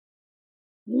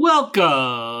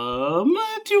Welcome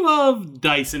to Of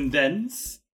Dice and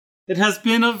Dents. It has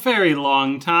been a very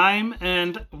long time,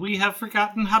 and we have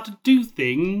forgotten how to do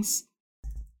things.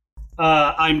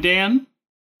 I'm Dan.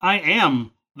 I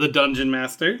am the Dungeon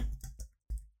Master.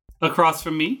 Across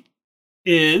from me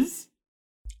is...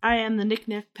 I am the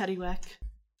Knick-Knack Paddywhack.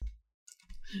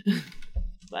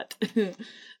 But this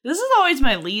is always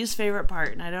my least favorite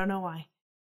part, and I don't know why.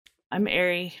 I'm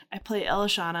Ari. I play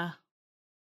Elishana.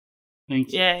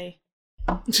 Thank you. Yay.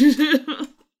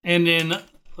 And in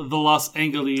the Los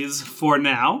Angeles for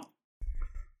now.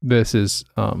 This is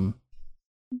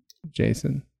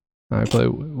Jason. I play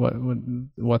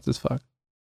what's his fuck?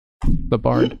 The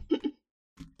Bard.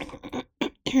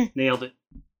 Nailed it.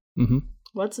 Mm-hmm.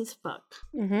 What's his fuck?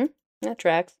 Mm-hmm. That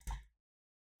tracks.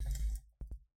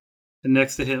 And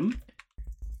next to him,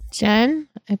 Jen,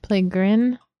 I play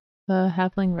Grin, the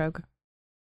halfling rogue.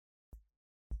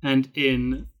 and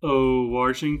in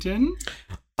Washington.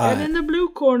 And in the blue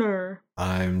corner.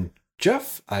 I'm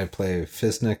Jeff. I play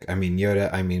Fiznik.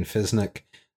 Fiznik,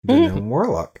 the gnome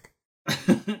warlock.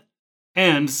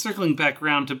 And circling back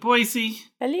around to Boise.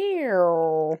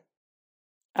 Hello.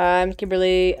 I'm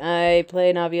Kimberly. I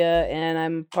play Navia, and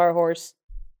I'm par horse.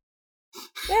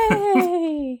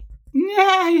 Yay!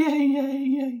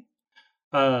 Yay.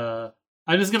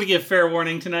 I'm just gonna give fair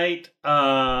warning tonight.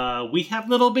 We have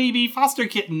little baby foster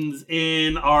kittens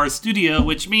in our studio,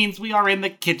 which means we are in the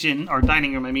kitchen, or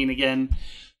dining room, again.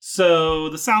 So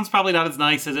the sound's probably not as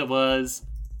nice as it was.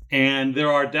 And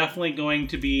there are definitely going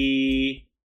to be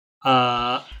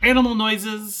animal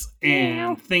noises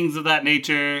and things of that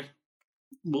nature.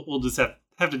 We'll just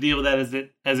have to deal with that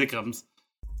as it comes.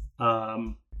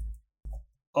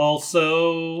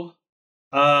 Also,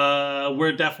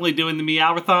 we're definitely doing the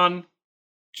Meowathon,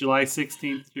 July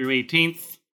 16th through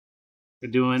 18th.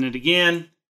 We're doing it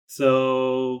again,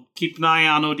 so keep an eye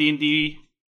on OD&D.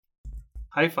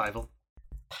 High five.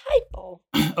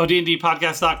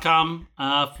 ODndpodcast.com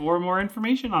for more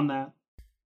information on that.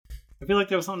 I feel like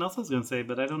there was something else I was going to say,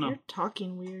 but I don't know. You're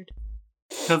talking weird.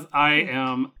 Because I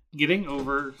am getting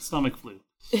over stomach flu.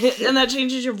 And that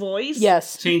changes your voice?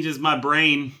 Yes. Changes my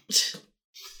brain.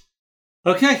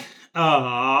 Okay.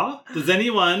 Does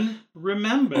anyone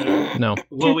remember No.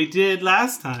 what we did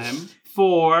last time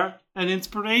for an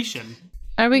inspiration?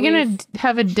 Are we going to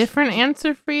have a different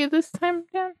answer for you this time,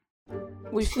 Dan?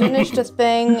 We finished a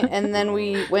thing, and then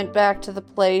we went back to the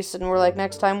place, and we're like,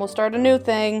 next time we'll start a new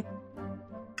thing.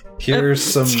 Here's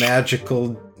some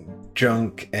magical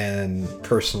junk and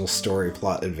personal story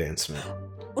plot advancement.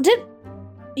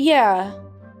 Yeah.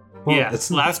 Well, Yeah,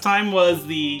 last time was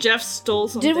the... Jeff stole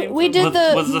something.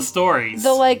 was the stories.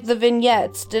 The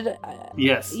vignettes.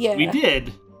 Yes, yeah. we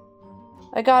did.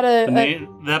 I got The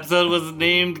episode was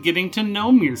named Getting to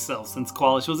Know Yourself, since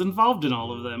Qualish was involved in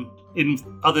all of them. In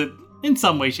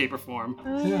some way, shape, or form.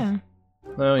 Oh, yeah.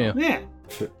 Oh, yeah. Yeah.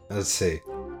 Let's see.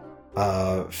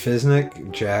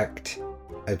 Fiznik jacked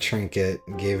a trinket,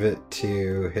 gave it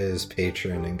to his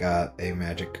patron, and got a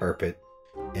magic carpet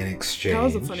in exchange. That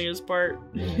was the funniest part.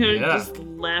 Yeah. He just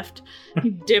left.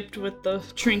 He dipped with the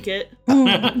trinket.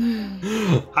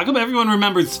 How come everyone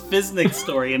remembers Fiznik's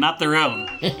story and not their own?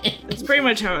 That's pretty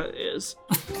much how it is.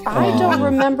 I don't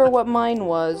remember what mine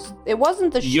was. It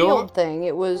wasn't the shield thing.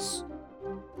 It was.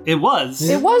 It was.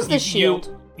 It was the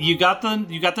shield. You got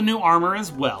the new armor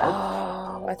as well.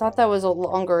 Oh, I thought that was a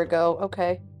longer ago.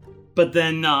 Okay. But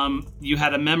then you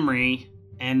had a memory,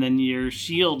 and then your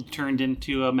shield turned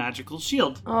into a magical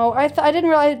shield. Oh, I didn't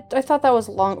realize. I thought that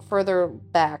was further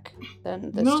back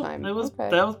than this time. That was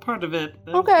part of it.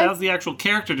 Okay. That was the actual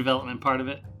character development part of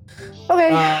it. Okay.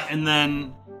 And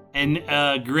then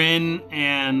Grin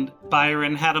and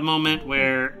Byron had a moment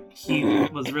where he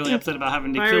was really upset about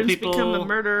having to Byron's kill people. become a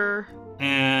murderer.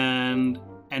 And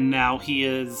now he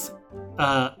is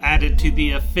added to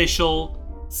the official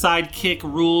sidekick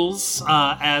rules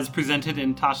as presented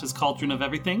in Tasha's Cauldron of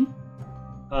Everything.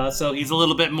 So he's a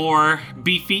little bit more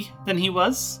beefy than he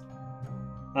was.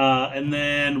 And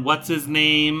then what's his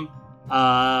name?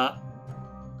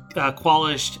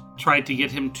 Qualish tried to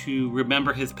get him to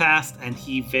remember his past, and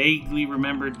he vaguely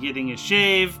remembered getting a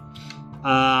shave.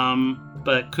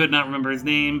 But could not remember his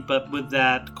name. But with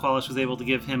that, Qualish was able to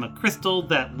give him a crystal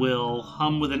that will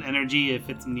hum with an energy if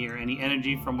it's near any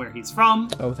energy from where he's from.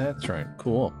 Oh, that's right.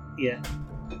 Cool. Yeah.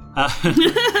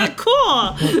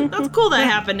 Cool. That's cool that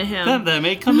happened to him. That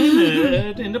may come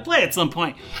into play at some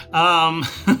point.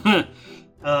 Fiznik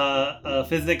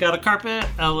got a carpet.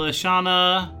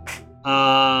 Elishana,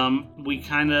 we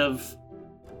kind of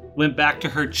went back to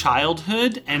her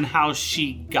childhood and how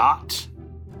she got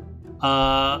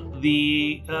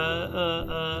the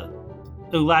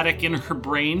Ulatic in her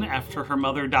brain after her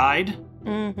mother died.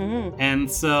 Mm-hmm. And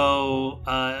so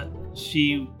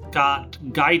she got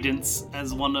guidance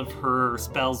as one of her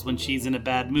spells when she's in a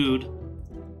bad mood.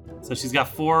 So she's got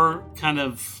 4 kind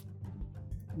of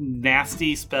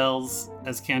nasty spells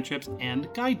as cantrips and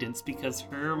guidance because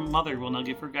her mother will now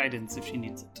give her guidance if she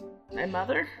needs it. My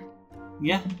mother?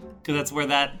 Yeah, because that's where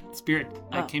that spirit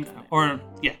came got from. it. Or,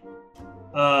 yeah.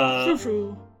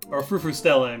 Frou-frou. Or Frou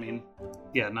Stella, I mean.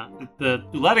 Yeah, not the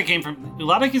Ulatic came from.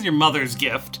 Ulatic is your mother's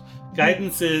gift.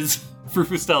 Guidance is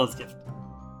Frou Stella's gift.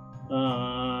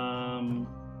 I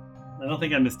don't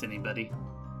think I missed anybody.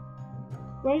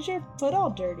 Why is your foot all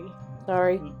dirty?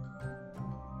 Sorry.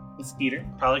 Skeeter,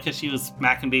 probably because she was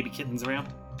smacking baby kittens around.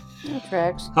 That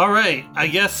tracks. All right, I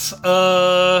guess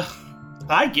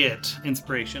I get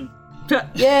inspiration.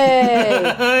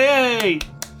 Yay! Yay!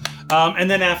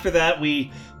 And then after that,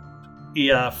 we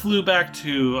flew back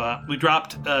to. We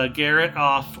dropped Garrett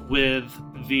off with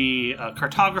the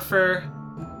cartographer,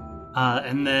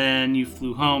 and then you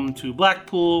flew home to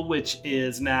Blackpool, which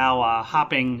is now a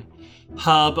hopping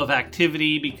hub of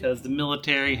activity because the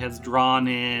military has drawn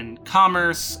in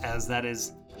commerce, as that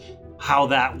is how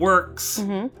that works.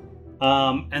 Mm-hmm.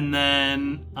 And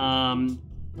then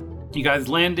you guys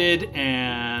landed,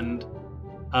 and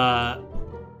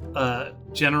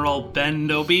General Ben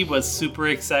Nobi was super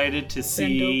excited to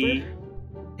see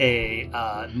a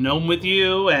gnome with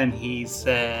you, and he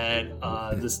said,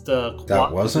 That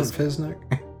wasn't Fiznik?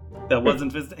 That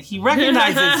wasn't he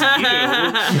recognizes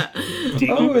you.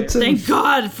 Oh, it's Thank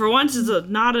God, for once it's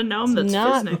not a gnome that's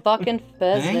Not Fiznik. fucking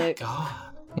Thank Feznik.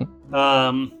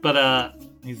 God. But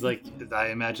he's like, I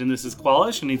imagine this is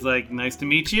Qualish, and he's like, nice to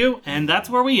meet you, and that's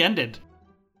where we ended.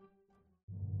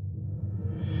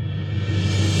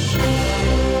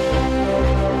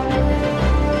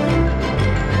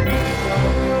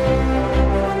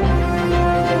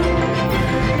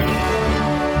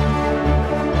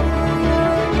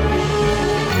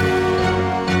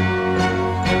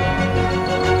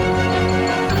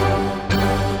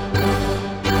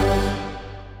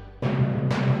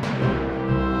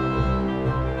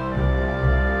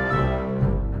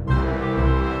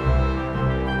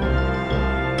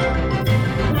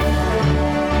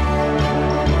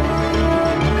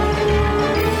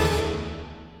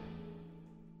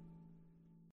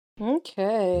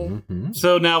 Okay. Mhm.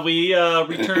 So now we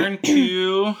return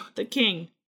to The king.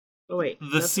 Oh, wait.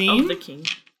 The that's scene? of the king.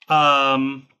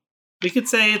 we could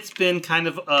say it's been kind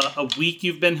of a week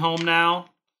you've been home now.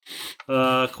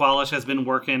 Qualish has been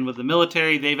working with the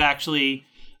military. They've actually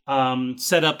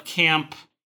set up camp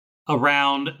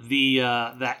around the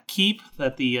that keep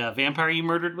that the vampire you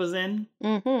murdered was in.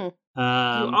 Mm-hmm.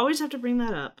 You always have to bring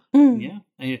that up. Yeah,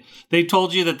 they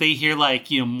told you that they hear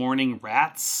like morning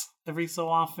rats every so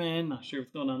often. Not sure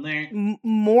what's going on there.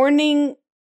 Morning,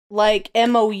 like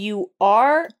MOURNING?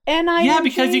 Yeah,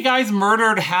 because you guys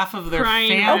murdered half of their Crying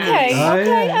family. Okay, Oh,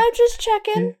 okay, yeah. I'm just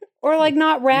checking. Or like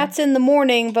not rats in the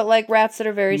morning, but like rats that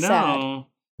are very sad. No.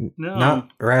 Not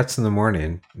rats in the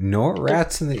morning, nor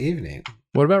rats in the evening.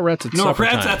 What about rats at No, supper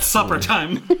rats time? at supper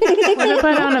time. What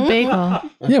about on a bagel?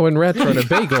 Yeah, when rats are on a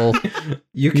bagel,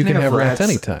 You you can have rats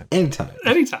anytime. Anytime.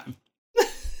 Anytime.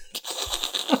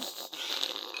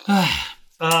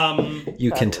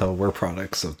 You can tell we're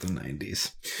products of the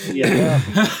 90s. Yeah.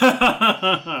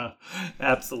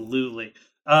 Absolutely.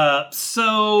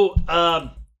 So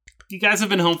you guys have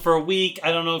been home for a week.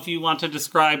 I don't know if you want to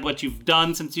describe what you've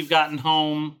done since you've gotten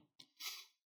home.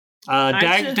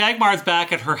 Dagmar's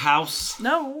back at her house.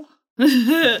 No.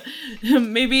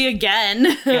 Maybe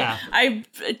again. Yeah. I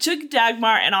took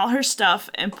Dagmar and all her stuff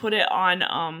and put it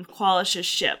on Qualish's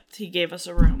ship. He gave us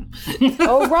a room.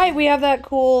 Oh, right, we have that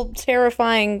cool,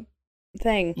 terrifying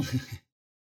thing.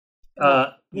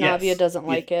 Navia Yes. doesn't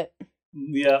like it.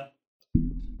 Yeah.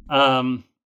 And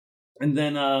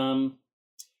then,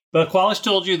 but Qualish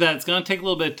told you that it's going to take a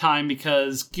little bit of time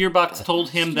because Gearbox told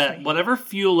him that whatever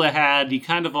fuel it had, he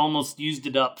kind of almost used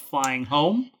it up flying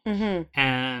home. Mm-hmm.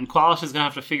 And Qualish is going to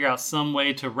have to figure out some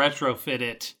way to retrofit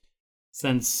it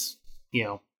since,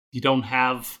 you don't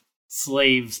have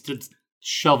slaves to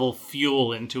shovel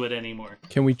fuel into it anymore.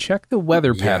 Can we check the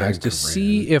weather Yeah, patterns to Grin.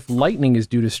 see if lightning is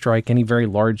due to strike any very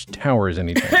large towers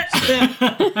anytime soon?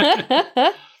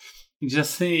 You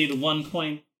just need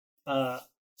 1.71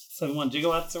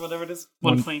 gigawatts or whatever it is.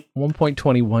 1.21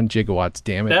 gigawatts,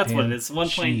 damn it. That's what Dan. it is.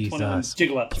 1.21 Jesus.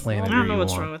 gigawatts. Planet I don't know you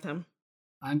what's want. wrong with him.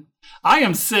 I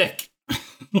am sick.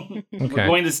 We're Okay.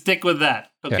 going to stick with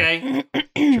that, okay?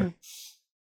 He is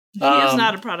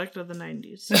not Um, a product of the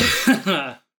 90s.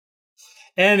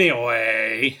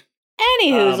 Anyway.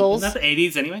 Any hoozles. Not the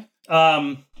 80s anyway.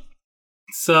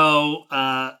 So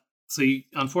you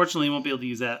unfortunately won't be able to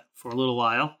use that for a little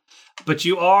while. But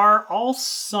you are all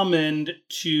summoned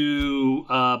to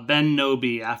Ben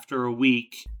Nobi after a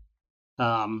week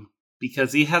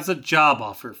because he has a job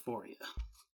offer for you.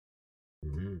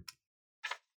 Mhm.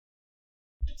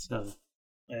 So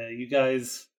you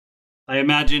guys, I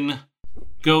imagine,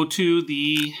 go to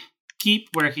the keep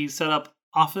where he set up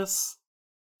office.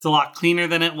 It's a lot cleaner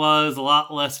than it was, a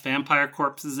lot less vampire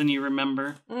corpses than you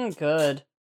remember. Good.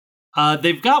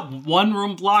 They've got one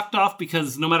room blocked off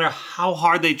because no matter how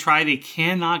hard they try, they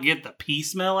cannot get the pee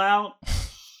smell out.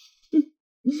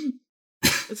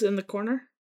 It's in the corner.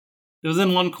 It was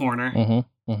in one corner.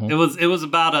 Mm-hmm, mm-hmm. It was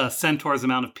about a centaur's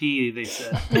amount of pee, they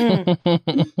said.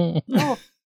 Oh,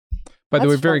 By the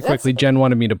way, That's very fun. quickly, That's- Jen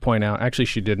wanted me to point out, actually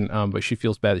she didn't, but she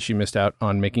feels bad that she missed out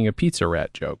on making a pizza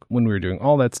rat joke. When we were doing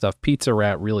all that stuff, pizza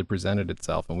rat really presented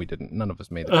itself and none of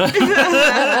us made it.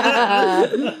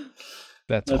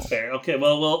 That's all. That's fair. Okay,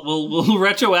 well, we'll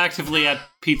retroactively add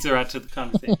Pizza Rat to the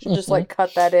conversation. just like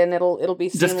cut that in. It'll be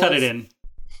seamless. Just cut it in.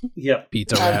 Yep,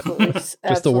 Pizza rat. Absolutely, Just the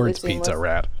absolutely words seamless. pizza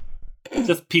rat.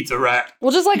 just Pizza Rat.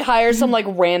 We'll just like hire some like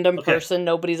random Okay. person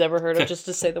nobody's ever heard of Okay. just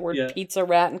to say the word Yeah. pizza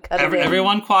rat and cut it in.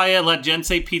 Everyone quiet. Let Jen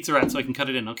say Pizza Rat so I can cut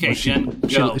it in. Okay, Jen,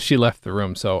 go. She left the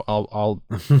room, so I'll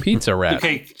pizza rat.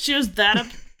 Okay, She was that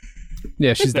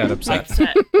Yeah, she's that upset.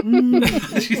 upset.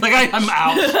 she's like, I'm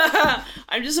out.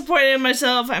 I'm disappointed in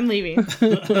myself. I'm leaving.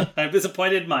 I've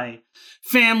disappointed my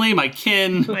family, my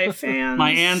kin, My fans.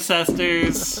 my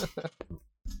ancestors.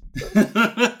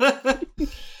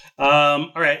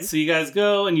 All right, so you guys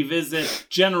go and you visit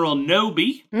General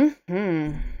Nobi,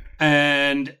 Mm-hmm.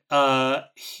 and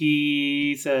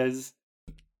he says,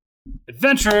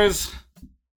 "Adventurers,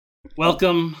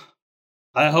 welcome.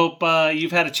 I hope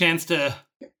you've had a chance to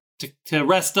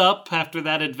rest up after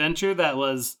that adventure. That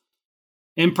was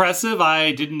impressive.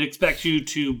 I didn't expect you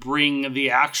to bring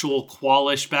the actual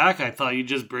Qualish back. I thought you'd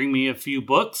just bring me a few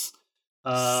books."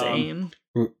 Same.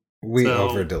 We So-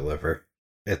 over deliver.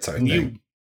 It's our You, thing.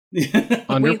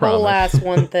 Under We whole promise. ass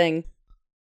one thing.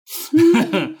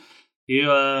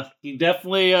 you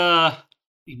definitely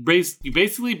you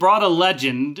basically brought a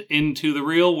legend into the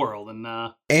real world, and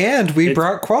And we It's-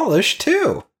 brought Qualish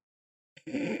too.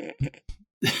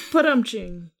 Put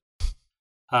ching.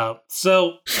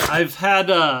 so I've had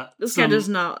This guy some- does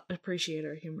not appreciate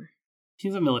our humor.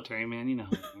 He's a military man, you know.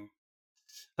 How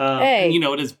they are. Hey. and you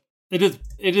know it is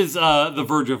the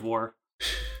verge of war.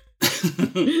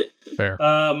 Fair.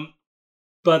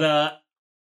 But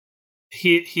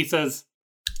he says,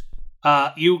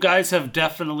 you guys have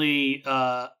definitely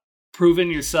proven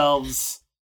yourselves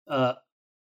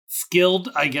skilled,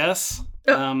 I guess.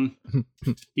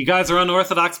 You guys are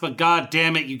unorthodox, but god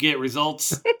damn it, you get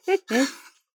results.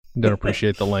 Don't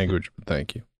appreciate the language, but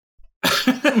thank you.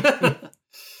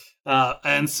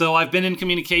 And so I've been in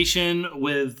communication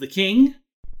with the king,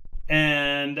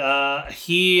 and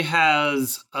he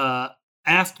has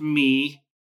asked me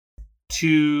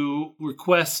to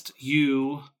request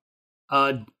you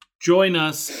join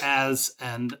us as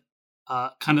an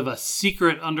kind of a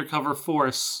secret undercover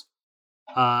force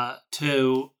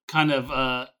to kind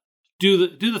of do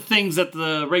the things that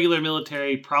the regular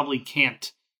military probably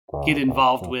can't get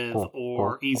involved with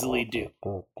or easily do.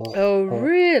 Oh,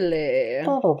 really?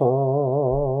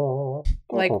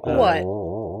 Like what?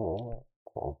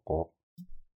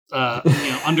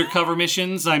 Undercover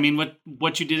missions. I mean,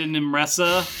 what you did in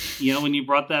Nimresa, when you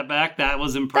brought that back, that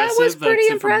was impressive. That was pretty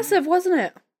That's impressive, wasn't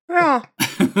it? Yeah,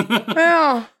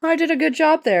 yeah, I did a good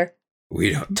job there.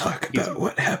 We don't talk about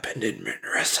what happened in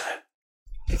Minresa.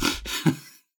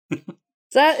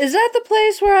 Is that the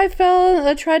place where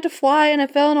I tried to fly and I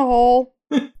fell in a hole?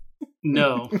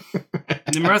 No.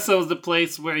 Nimresa was the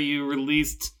place where you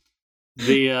released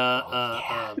the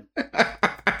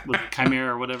was it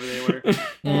Chimera or whatever they were.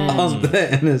 All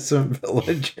the innocent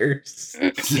villagers.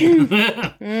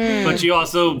 But you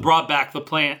also brought back the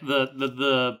plant,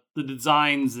 the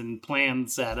designs and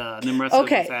plans that Nimresa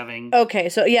Okay. was having. Okay,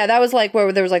 so yeah, that was like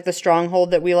where there was like the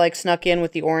stronghold that we like snuck in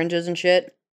with the oranges and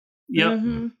shit. Yep.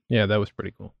 Mhm. Yeah, that was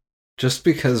pretty cool. Just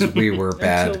because we were Until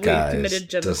bad we guys committed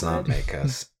does not genocide. make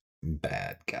us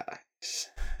bad guys.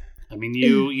 I mean,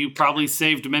 you probably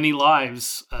saved many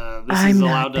lives. This I'm has not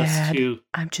allowed us bad. to.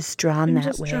 I'm just drawn I'm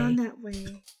just drawn that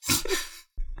way.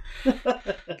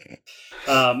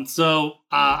 So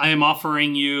I am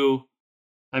offering you.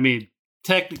 I mean,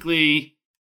 technically,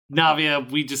 Navia,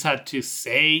 we just had to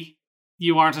say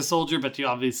you aren't a soldier, but you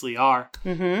obviously are.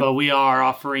 Mm-hmm. But we are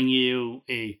offering you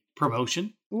a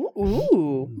promotion.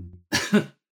 Ooh.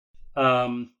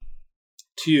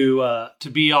 To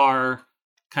be our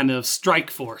kind of strike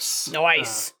force.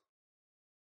 Nice.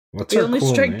 What's We our only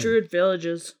cool strike name? druid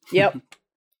villages. Yep.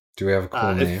 Do we have a cool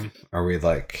if- name? Are we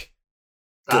like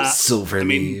the Silver I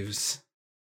mean- Leaves?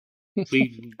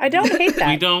 We I don't hate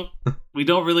that. we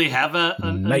don't really have a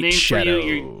Night name Shadow. for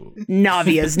you.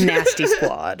 Navia's Nasty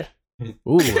Squad.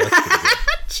 Ooh, that's pretty good.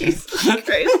 Jesus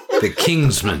Christ. The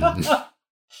Kingsman.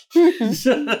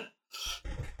 You're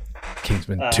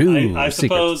Kingsman I 2, I Secret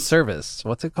suppose- Service.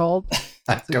 What's it called?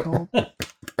 I What's it don't called? remember.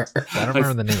 I don't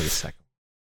remember the name of the second.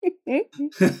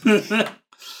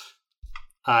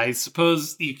 I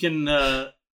suppose you can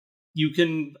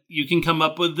come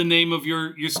up with the name of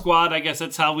your squad. I guess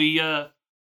that's how we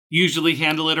usually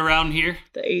handle it around here.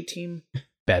 The A team.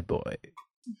 Bad boy.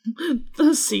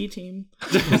 The C team.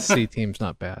 The C team's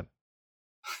not bad.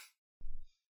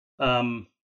 Of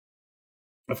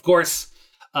course,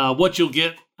 what you'll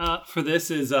get for this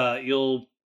is any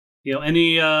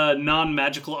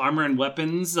non-magical armor and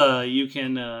weapons you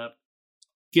can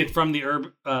get from the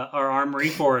our armory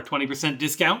for a 20%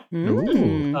 discount.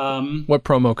 Mm. What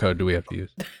promo code do we have to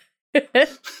use?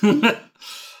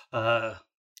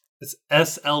 It's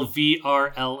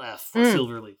SLVRLF for Mm.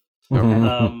 Silverleaf.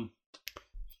 Mhm.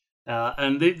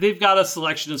 And they've got a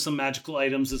selection of some magical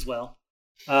items as well.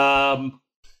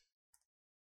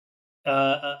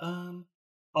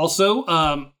 Also,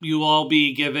 you'll all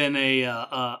be given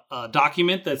a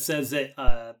document that says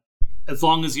that as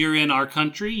long as you're in our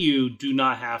country, you do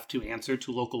not have to answer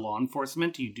to local law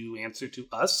enforcement. You do answer to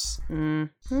us. Mm.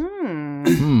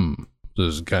 This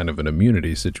is kind of an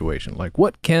immunity situation. Like,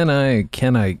 what can I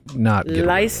not get away with?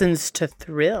 License to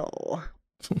thrill.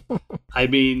 I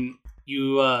mean,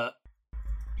 you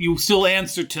still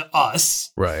answer to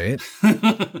us, Right.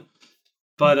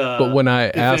 but when I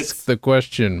if ask it's- the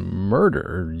question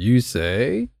murder, you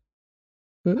say,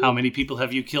 how many people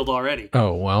have you killed already?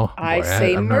 oh, well. I boy,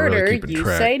 say I'm not really murder, keeping you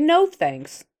track. say no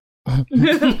thanks.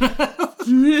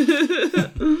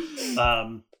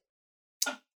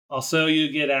 Also, you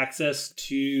get access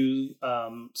to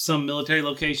some military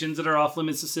locations that are off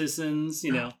limits to citizens.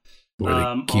 You know, Where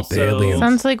they keep the also- aliens.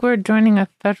 Sounds like we're joining a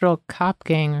federal cop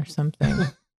gang or something.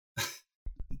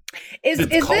 Is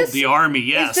it's called this the Army.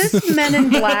 Yes, is this Men in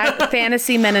Black?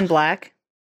 Fantasy Men in Black?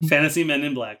 Fantasy Men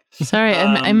in Black. Sorry,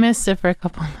 I missed it for a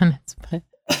couple minutes, but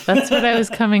that's what I was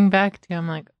coming back to. I'm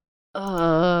like,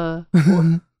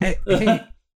 Hey,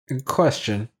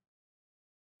 question.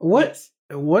 What's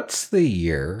the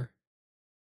year?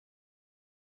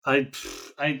 I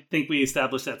think we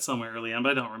established that somewhere early on,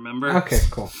 but I don't remember. Okay,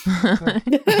 cool.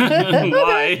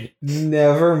 Why?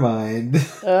 Never mind.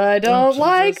 I don't Jesus.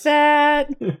 like that.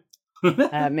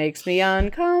 That makes me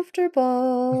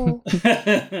uncomfortable.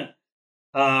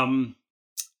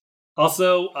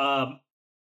 Also,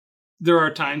 there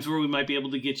are times where we might be able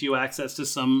to get you access to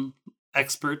some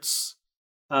experts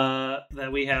that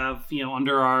we have,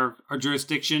 under our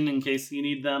jurisdiction in case you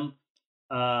need them.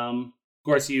 Of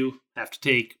course, you have to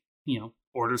take,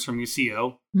 orders from your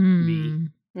CO. Hmm.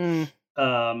 Mm.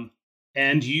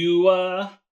 And you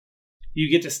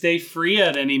get to stay free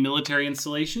at any military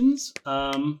installations.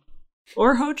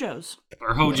 Or Hojos.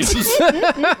 Or Hojos.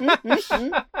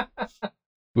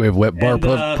 We have wet bar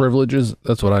And, privileges.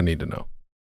 That's what I need to know.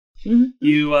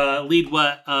 You lead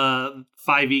what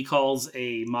 5e calls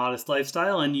a modest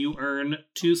lifestyle, and you earn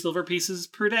 2 silver pieces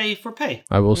per day for pay.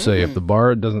 I will say, if the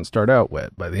bar doesn't start out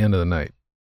wet by the end of the night,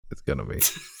 it's gonna be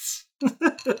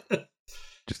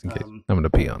just in case. I'm gonna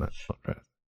pee on it. I'll try.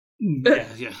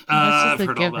 Yeah. I've just a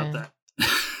heard all about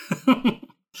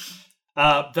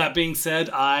that. That being said,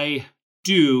 I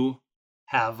do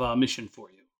have a mission for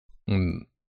you. Mm.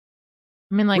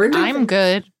 I mean, like, Where do you I'm think-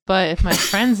 good, but if my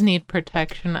friends need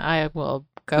protection, I will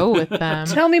go with them.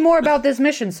 Tell me more about this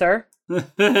mission, sir.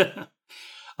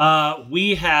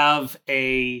 We have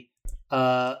a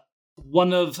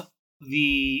one of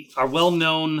our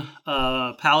well-known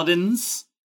paladins,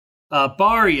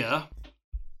 Baria.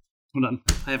 Hold on,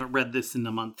 I haven't read this in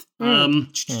a month. Now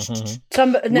Went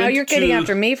you're getting to-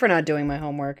 after me for not doing my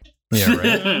homework.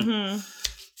 Yeah,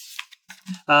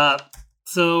 right.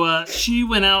 So she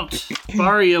went out.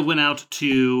 Baria went out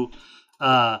to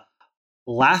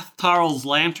Latharl's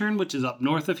Lantern, which is up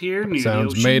north of here. Near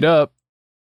Sounds the ocean. made up.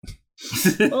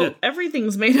 Well,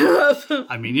 everything's made up.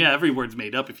 I mean, yeah, every word's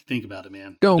made up if you think about it,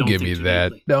 man. Don't give me think too that.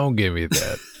 deeply. Don't give me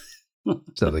that.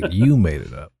 Sounds like you made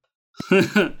it up.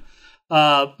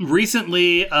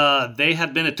 Recently, they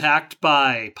had been attacked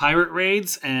by pirate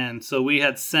raids, and so we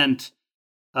had sent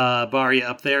Baria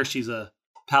up there. She's a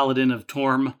paladin of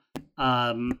Torm,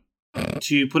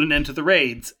 to put an end to the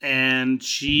raids, and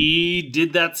she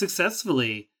did that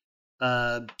successfully.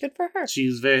 Good for her.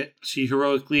 She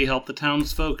heroically helped the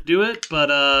townsfolk do it,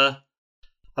 but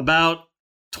about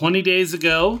 20 days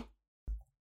ago,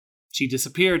 she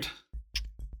disappeared.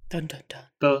 Dun dun dun.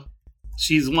 So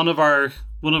she's one of our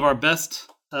best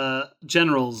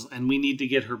generals, and we need to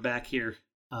get her back here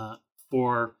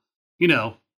for,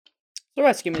 The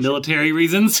rescue mission. military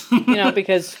reasons.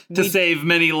 Because to save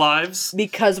many lives.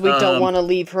 because we don't want to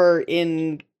leave her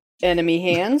in enemy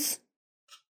hands.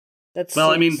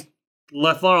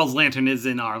 Letharal's lantern is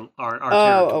in our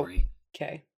territory.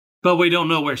 Okay. But we don't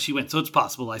know where she went, so it's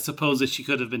possible. I suppose that she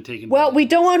could have been taken. Well, by we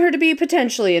don't want her to be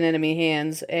potentially in enemy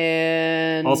hands,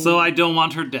 and Also, I don't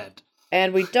want her dead.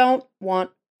 and we don't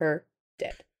want her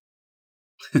dead.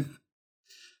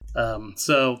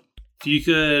 So if you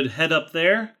could head up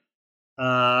there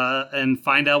and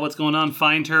find out what's going on,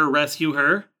 find her, rescue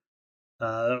her,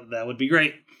 that would be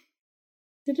great.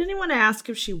 Did anyone ask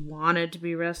if she wanted to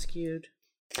be rescued?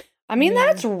 I mean,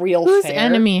 that's real Who's fair.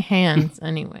 enemy hands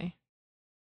anyway?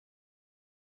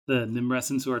 The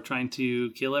Nimresans who are trying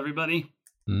to kill everybody.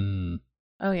 Mm.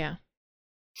 Oh yeah.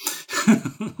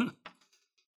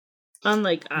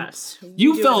 Unlike us.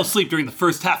 You We fell do asleep during the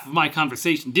first half of my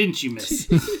conversation, didn't you, miss?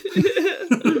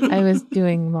 it. I was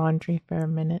doing laundry for a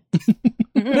minute.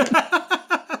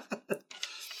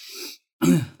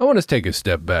 I want to take a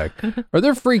step back. Are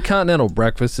there free continental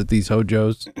breakfasts at these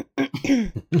Hojos?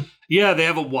 Yeah, they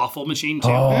have a waffle machine too.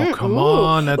 Oh, come Ooh.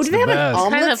 on. That's Do they the have an best.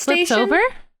 omelet Kind of flips station?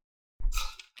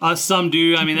 over. Some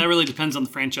do. I mean, that really depends on the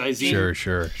franchisee.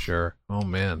 Sure. Oh,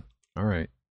 man. All right.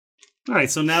 All right,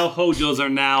 so now Hojos are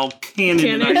now canon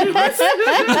in our Canon. universe.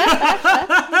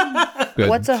 Good.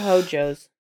 What's a Hojo's?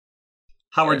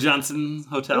 Howard Johnson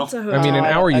Hotel. What's a I mean, in Oh,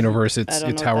 I our don't- universe, I it's don't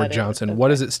know what Howard that is. Johnson. Okay. What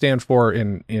does it stand for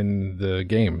in the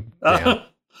game? Dan?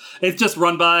 It's just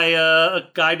run by a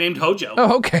guy named Hojo.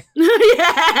 Oh, okay.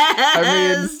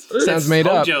 Yes. Sounds made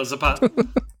up. Hojo's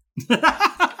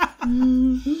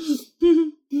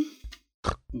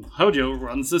Hojo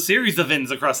runs a series of inns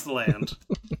across the land.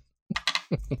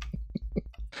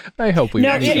 I hope we No,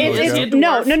 actually it- look it's- up. it-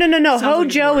 no. Sounds like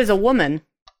Hojo a dwarf. is a woman.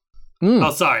 Mm.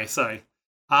 Oh, sorry.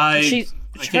 She's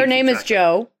I can't her name keep is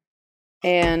Joe,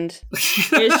 and Is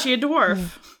she a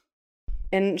dwarf?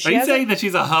 she Are you has saying that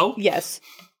she's a hoe? yes.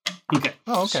 Okay.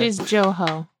 Oh, okay. She's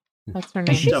Joho. That's her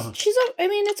name. Joe. I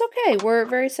mean, it's okay. We're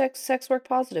very sex work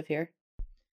positive here.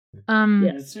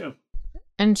 Yes. It's true.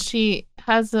 And she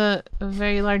has a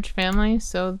very large family,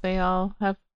 so they all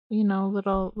have,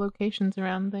 little locations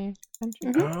around the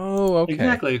country. Oh, okay.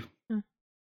 Exactly.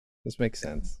 This makes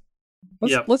sense.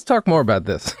 Yep. Let's talk more about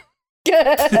this.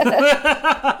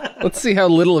 Let's see how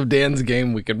little of Dan's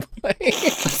game we can play.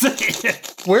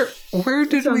 Where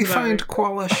did Sounds we about find right.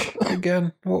 Qualish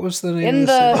again? What was the name in of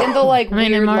the city? the like I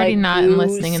mean, weird, I'm already like, not goo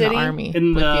enlisting in city. the army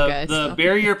In with you the guys. the so.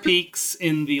 barrier peaks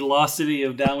in the lost city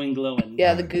of Dowing Glowin.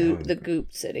 Yeah, the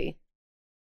goop city.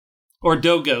 Or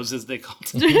Dogos, as they call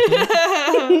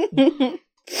it.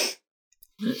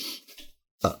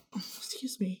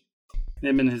 Excuse me.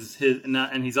 Him and his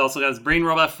and he's also got his brain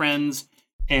robot friends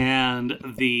and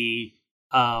the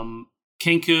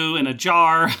Kenku in a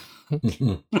jar.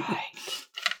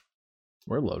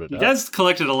 We're loaded You up. guys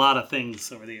collected a lot of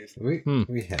things over the years.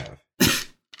 we have.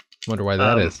 Wonder why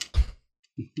that is.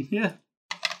 Yeah.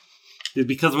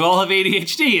 Because we all have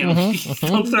ADHD and we Mhm,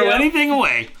 don't throw Yeah. anything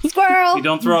away. Squirrel. We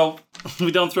don't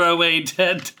throw away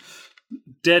dead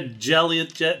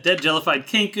jellified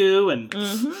Kenku and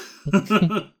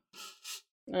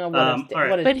Oh, what all right.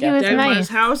 what is But he death? was Dagmar's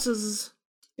nice.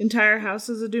 entire house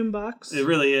is a doom box. it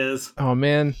really is. Oh,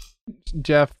 man.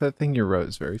 Jeff, that thing you wrote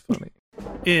is very funny.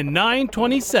 In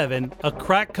 927, a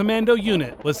crack commando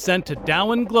unit was sent to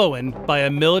Dowan Glowin by a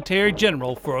military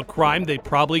general for a crime they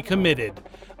probably committed,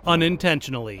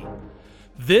 unintentionally.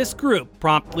 This group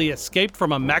promptly escaped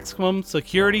from a maximum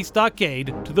security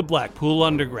stockade to the Blackpool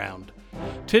Underground.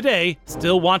 Today,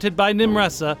 still wanted by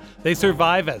Nimresa, they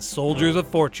survive as soldiers of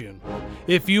fortune.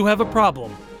 If you have a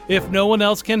problem, if no one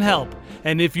else can help,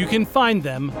 and if you can find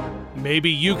them, maybe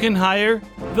you can hire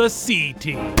the C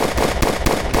Team.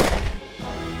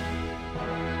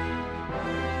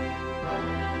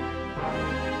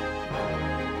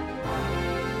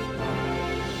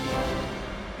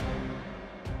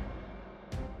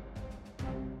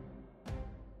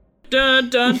 Dun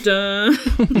dun dun.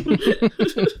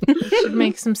 Should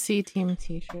make some C-Team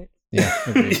t-shirts. Yeah,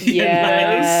 agreed.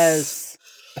 Yes.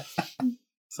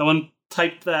 Someone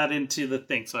typed that into the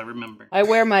thing, so I remember. I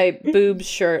wear my boobs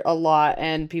shirt a lot,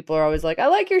 and people are always like, "I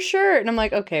like your shirt," and I'm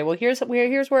like, "Okay, well, here's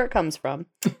where it comes from."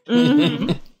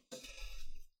 Mhm.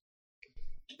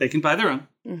 They can buy their own.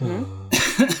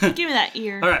 Mm-hmm. Give me that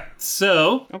ear. All right,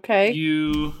 so Okay.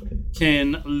 you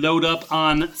can load up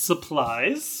on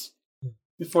supplies.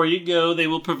 Before you go, they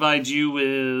will provide you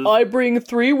with... I bring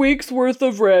 3 weeks worth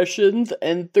of rations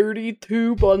and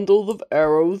 32 bundles of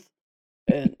arrows.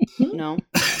 And no.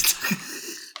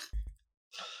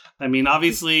 I mean,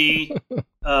 obviously,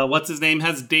 what's his name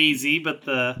has Daisy, but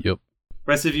the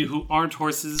rest of you who aren't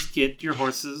horses get your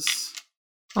horses.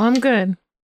 Oh, I'm good.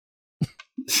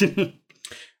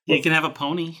 You can have a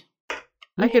pony.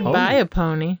 I could buy a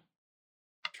pony.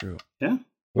 True. Yeah.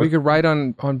 Or you could ride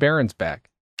on Baron's back.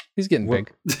 He's getting big.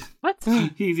 What?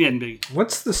 He's getting big.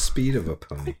 What's the speed of a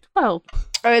pony? 12.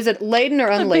 Or is it laden or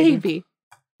A unladen? baby.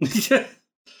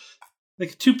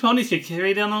 Like 2 ponies could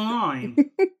carry down the line.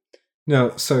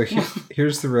 No, so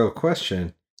here's the real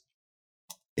question.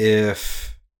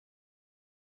 If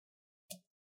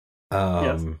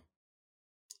Yes.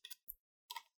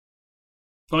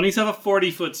 Ponies have a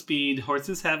 40-foot speed.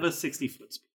 Horses have a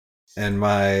 60-foot speed. and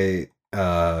my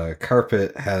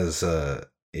carpet has a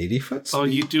 80-foot speed. Oh,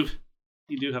 you do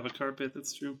have a carpet.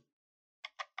 That's true.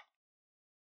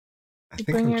 I You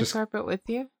think bring I'm your just. carpet with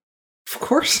you? Of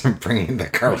course, I'm bringing the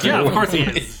carpet. Yeah, of with course he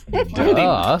me. is.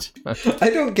 I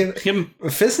don't get Him.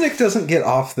 Fisnik doesn't get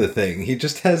off the thing. He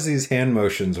just has these hand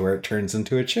motions where it turns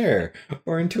into a chair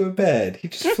or into a bed. He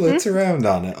just floats around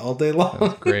on it all day long.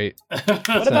 That's great.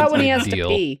 What about when he has ideal.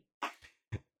 to pee?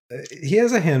 He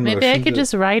has a hand Maybe motion. I could that-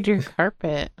 just ride your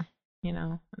carpet,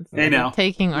 instead Hey, now. of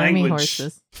taking army Language.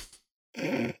 horses.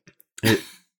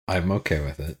 I'm okay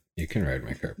with it. You can ride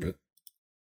my carpet.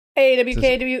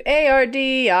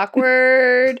 AWKWARD,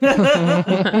 awkward.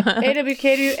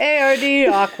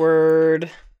 AWKWARD, awkward.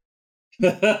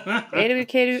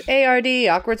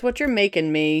 AWKWARD, awkward's what you're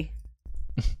making me.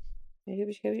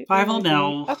 AWKWARD, Five-0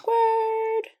 now.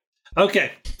 awkward.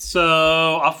 Okay, so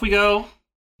off we go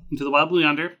into the Wild Blue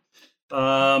Yonder.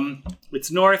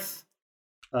 It's north.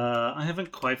 I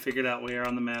haven't quite figured out where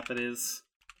on the map it is.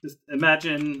 Just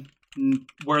imagine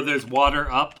where there's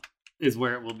water up is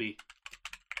where it will be.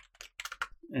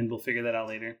 And we'll figure that out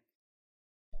later.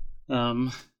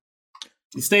 You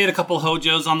stay at a couple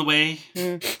Hojos on the way.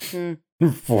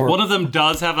 One of them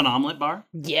does have an omelet bar.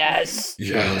 Yes.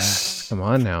 Yes. Come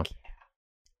on now.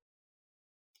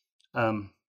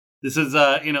 This is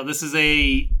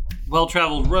a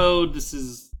well-traveled road. This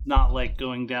is not like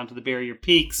going down to the Barrier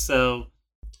Peaks, so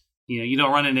you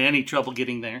don't run into any trouble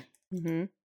getting there. Mm-hmm.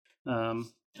 And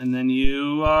then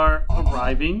you are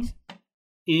arriving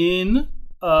in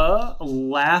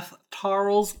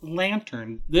Latharl's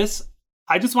Lantern.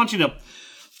 I just want you to know,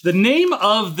 the name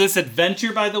of this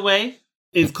adventure, by the way,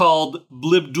 is called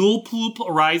Blibdoolpoop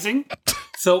Rising.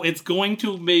 So it's going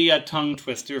to be a tongue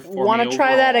twister for me. Want to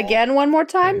try that again one more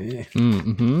time?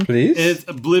 Mm-hmm. Please? It's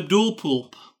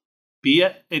Blibdoolpoop.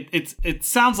 It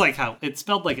sounds like how it's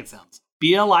spelled like it sounds.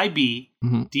 BLIBDOOLPOOLP.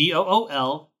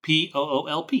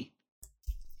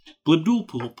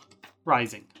 Blibdoolpoop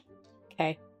Rising.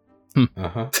 Okay.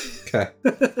 Uh-huh. Okay.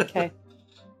 Okay.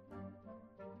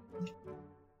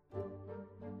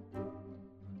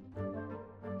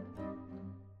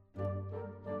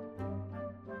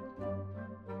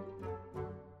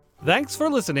 Thanks for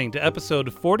listening to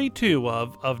episode 42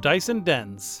 of Dice and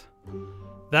Dens.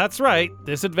 That's right,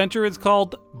 this adventure is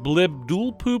called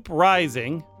Blibdoolpoop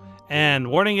Rising,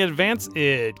 and warning in advance,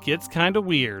 it gets kind of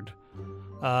weird.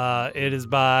 It is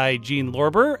by Gene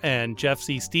Lorber and Jeff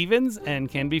C. Stevens and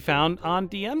can be found on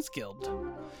DM's Guild.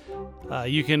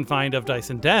 You can find Of Dice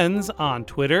and Dens on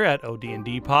Twitter at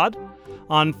ODNDpod,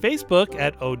 on Facebook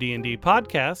at ODND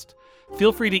Podcast.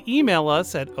 Feel free to email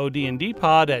us at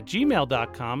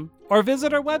odndpod@gmail.com or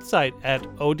visit our website at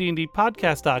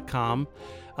odndpodcast.com,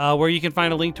 where you can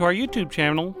find a link to our YouTube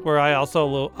channel, where I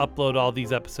also upload all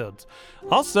these episodes.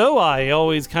 Also, I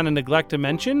always kind of neglect to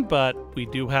mention, but we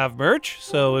do have merch,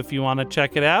 so if you want to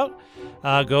check it out,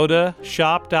 go to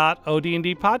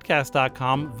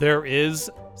shop.odndpodcast.com. There is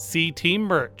C-Team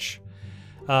merch.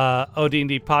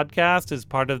 ODND Podcast is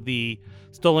part of the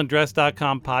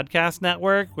StolenDress.com podcast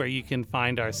network, where you can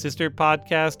find our sister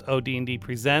podcast, OD&D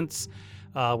Presents,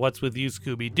 What's With You,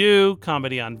 Scooby-Doo,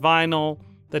 Comedy on Vinyl,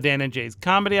 the Dan and Jay's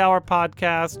Comedy Hour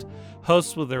podcast,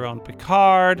 hosts with their own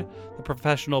Picard, the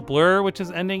Professional Blur, which is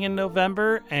ending in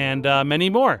November, and many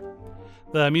more.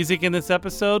 The music in this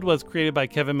episode was created by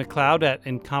Kevin MacLeod at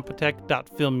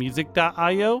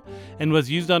incompetech.filmmusic.io and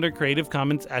was used under Creative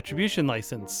Commons Attribution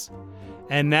License.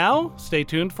 And now, stay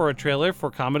tuned for a trailer for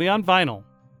Comedy on Vinyl.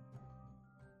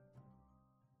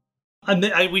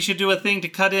 We should do a thing to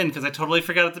cut in, because I totally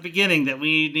forgot at the beginning that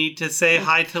we need to say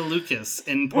hi to Lucas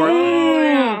in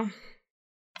Portland.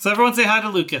 So everyone say hi to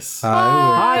Lucas.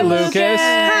 Hi, Hi, Lucas.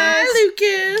 Hi,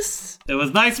 Lucas. It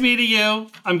was nice meeting you.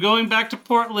 I'm going back to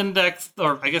Portland next,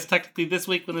 or I guess technically this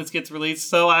week when this gets released,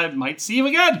 so I might see you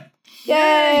again.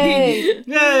 Yay!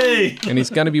 Yay! And he's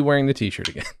going to be wearing the t-shirt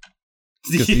again.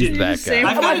 Because he's that guy.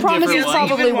 I've got I a promise different you've one.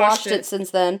 probably washed it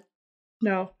since then.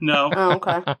 No. No, Oh,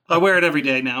 okay. I wear it every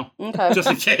day now, Okay. just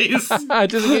in case. Just in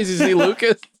case you see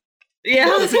Lucas.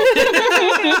 Yeah.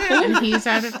 And he's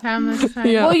out of town this time.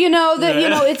 Yeah. Well,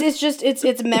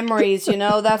 it's memories,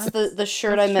 That's the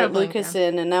shirt I That's met troubling, Lucas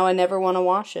in, and now I never want to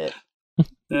wash it.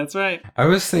 That's right. I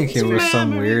was thinking it was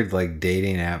some Memory. weird like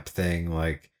dating app thing.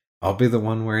 Like I'll be the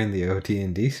one wearing the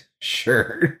OT&D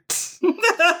shirt.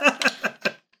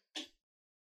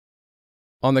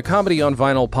 On the Comedy on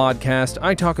Vinyl podcast,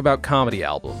 I talk about comedy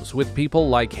albums with people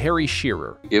like Harry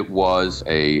Shearer, It was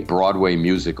a Broadway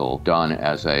musical done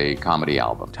as a comedy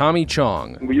album. Tommy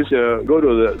Chong, We used to go to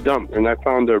the dump, and I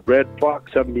found a Red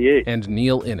Fox 78. and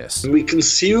Neil Innes. We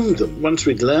consumed them. Once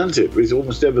we'd learned it, we'd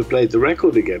almost never played the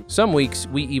record again. Some weeks,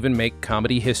 we even make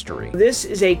comedy history. This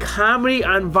is a Comedy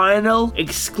on Vinyl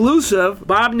exclusive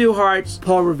Bob Newhart's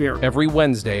Paul Revere. Every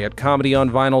Wednesday at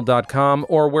comedyonvinyl.com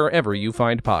or wherever you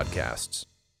find podcasts.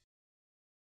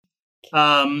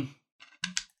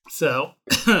 So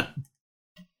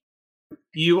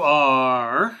you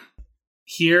are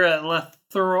here at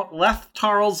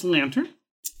Leftarl's Lantern,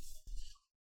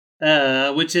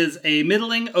 which is a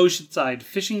middling oceanside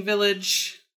fishing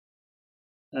village.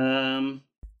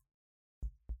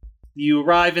 You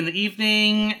arrive in the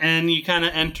evening and you kind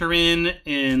of enter in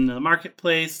the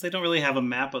marketplace. They don't really have a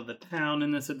map of the town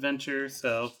in this adventure,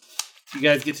 so you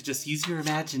guys get to just use your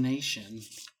imagination.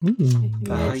 How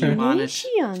you want it.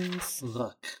 Imaginations.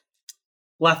 Look.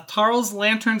 Leftarl's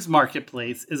Lantern's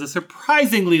Marketplace is a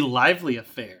surprisingly lively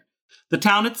affair. The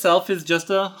town itself is just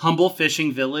a humble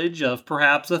fishing village of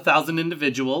perhaps 1,000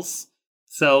 individuals.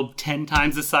 So 10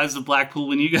 times the size of Blackpool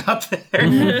when you got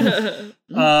there.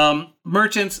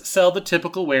 Merchants sell the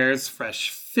typical wares: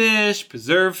 fresh fish,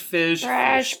 preserved fish,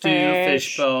 Fresh fish stew, fish.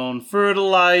 fish bone,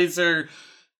 fertilizer,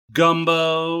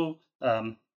 gumbo.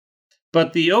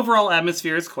 But the overall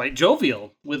atmosphere is quite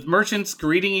jovial, with merchants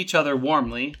greeting each other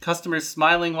warmly, customers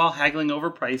smiling while haggling over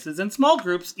prices, and small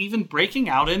groups even breaking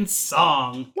out in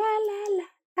song. La la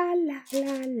la la la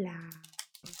la la.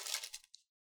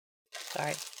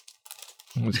 Sorry.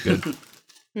 That was good.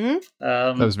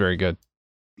 That was very good.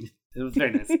 It was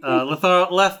very nice.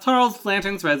 Leftarl's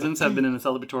Lantern's residents have been in a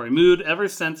celebratory mood ever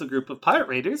since a group of pirate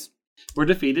raiders were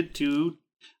defeated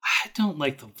I don't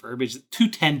like the verbiage.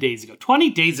 10 days ago. 20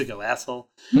 days ago, asshole.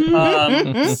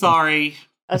 Sorry.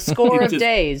 A score of Just-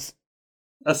 days.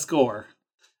 A score.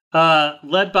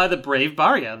 Led by the brave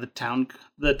Barya,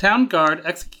 the town guard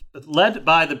led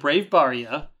by the brave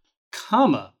Barya,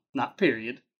 comma, not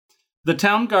period. The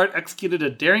town guard executed a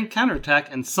daring counterattack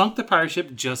and sunk the pirate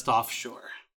ship just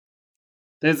offshore.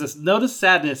 There's a note of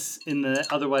sadness in the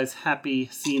otherwise happy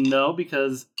scene, though,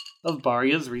 because of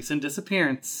Barya's recent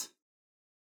disappearance.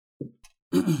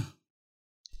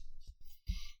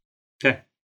 Okay.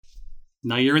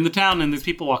 Now you're in the town and there's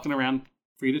people walking around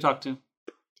for you to talk to.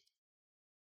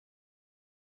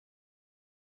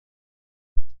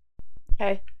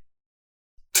 Okay.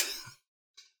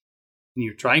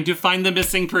 You're trying to find the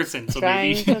missing person, so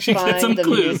Trying maybe to you should get some find the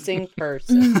clues. missing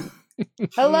person.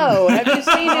 Hello, have you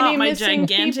seen any My missing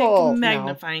gigantic people?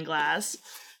 magnifying glass.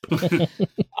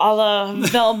 A la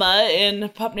Velma in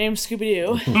Pup Named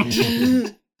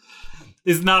Scooby-Doo.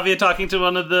 Is Navia talking to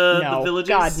one of the No, villagers?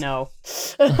 God, no.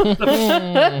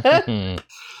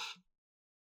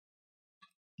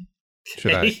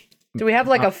 Should I? Okay. Do we have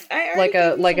like I already gave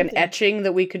you an something. etching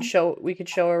that we could show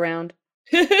around?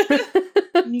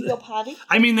 You go potty?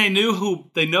 I mean, they know who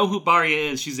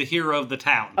Barya is. She's a hero of the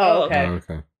town. Oh, okay.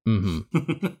 Okay.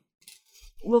 Mm-hmm.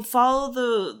 We'll follow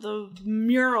the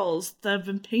murals that have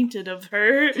been painted of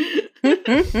her.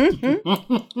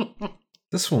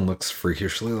 This one looks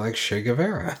freakishly like Che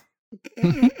Guevara.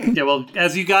 Yeah, well,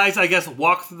 as you guys, I guess,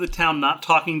 walk through the town not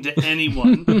talking to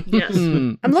anyone. Yes.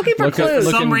 I'm looking for For clues.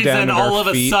 some Looking reason, down at all our of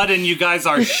a feet. sudden, you guys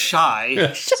are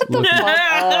shy. Shut the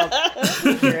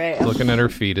fuck up. You're right. Looking at her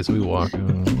feet as we walk.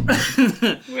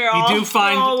 We're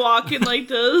all walking like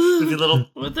this. With your little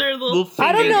With our little little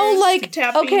I don't know, fingers like,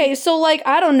 tapping. okay, so, like,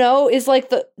 I don't know, is, like,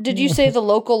 did you say the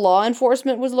local law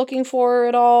enforcement was looking for her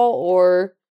at all,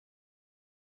 or,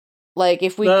 like,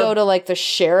 if we go to, like, the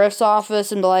sheriff's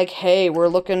office and be like, hey, we're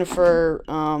looking for,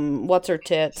 what's her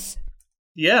tits?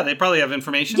 Yeah, they probably have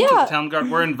information. Yeah. So the town guard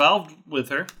were involved with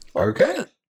her. Okay.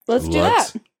 Let's do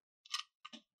that.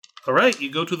 All right, you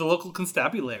go to the local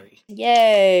constabulary.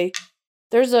 Yay.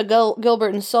 There's a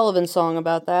Gilbert and Sullivan song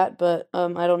about that, but, I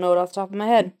don't know it off the top of my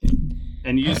head.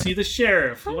 And you see the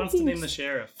sheriff. Who Hi, wants to name Binks. the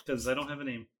sheriff? Because I don't have a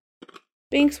name.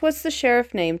 Binks, what's the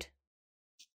sheriff named?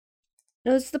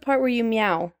 No, it's the part where you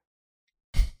meow.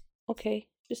 Okay,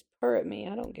 just purr at me.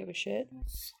 I don't give a shit.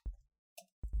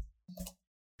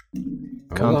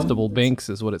 Constable Binks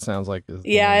is what it sounds like. Is the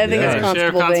Yeah, I think Yeah. it's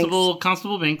Constable Sheriff Binks.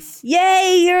 Constable Binks.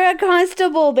 Yay, you're a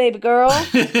constable, baby girl.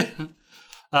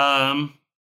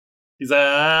 He's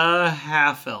a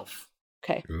half elf.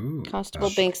 Okay, Ooh, Constable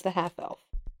gosh. Binks, the half elf.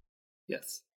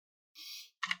 Yes.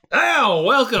 Oh,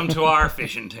 welcome to our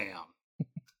fishing town.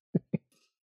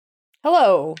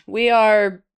 Hello, we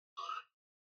don't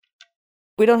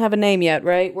have a name yet,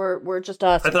 right? We're just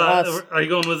us. I We're us. thought, are you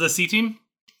going with the C team?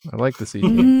 I like the sea.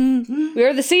 We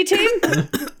are the C team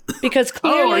because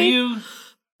clearly. Oh, are you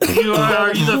the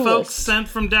Coolest. folks sent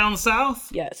from down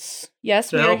south? Yes, To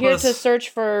we are help here us? to search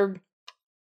for.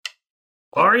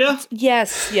 Arya?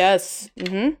 Yes.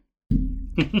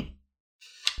 Mm-hmm.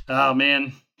 Oh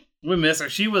man, we miss her.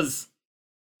 She was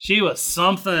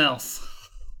something else.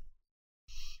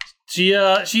 She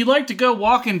liked to go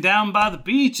walking down by the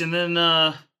beach, and then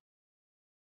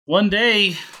one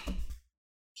day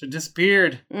she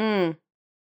disappeared.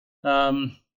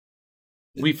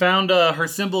 We found her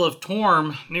symbol of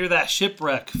Torm near that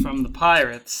shipwreck from the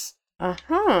pirates.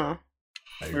 Uh-huh.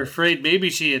 We're afraid maybe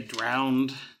she had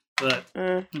drowned, but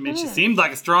I mean, she seemed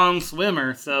like a strong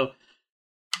swimmer, so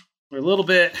we're a little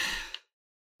bit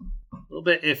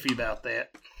iffy about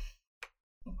that.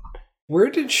 Where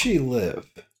did she live?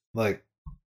 Like,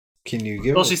 can you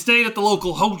give Well, us she stayed at the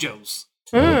local Hojos.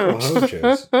 local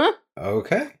Hojos?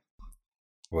 Okay.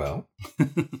 Well,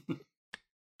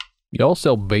 Y'all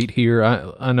sell bait here?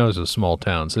 I know it's a small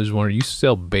town, so I just wonder, you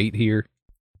sell bait here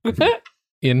in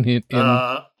the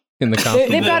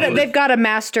Constable? They've got a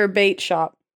master bait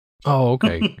shop. Oh,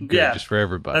 okay. Good. Yeah. Just for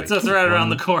everybody. That's us right around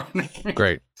the corner.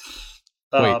 Great.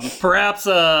 Wait. Perhaps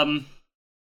you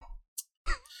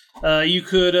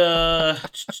could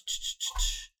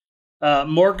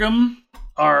Morgum,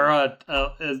 our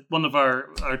one of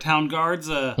our town guards.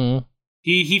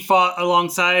 He fought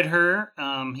alongside her.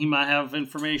 He might have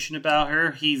information about her.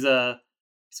 He's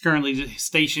currently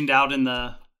stationed out in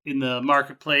the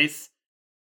marketplace.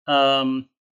 Or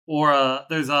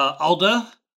there's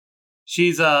Alda.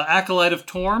 She's a acolyte of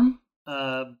Torm.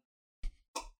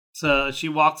 So she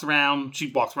walks around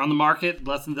the market,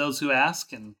 blessing those who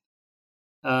ask, and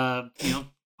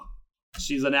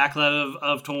she's an acolyte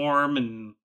of Torm,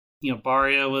 and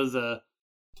Baria was a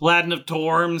Paladin of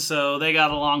Torm, so they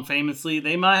got along famously.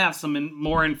 They might have some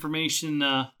more information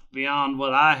beyond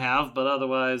what I have, but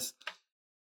otherwise,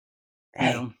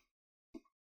 Hey,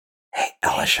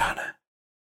 Elishana,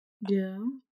 Yeah.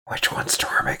 which one's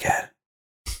Torm again?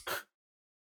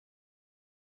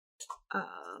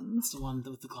 It's the one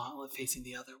with the gauntlet facing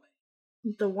the other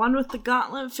way. The one with the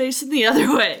gauntlet facing the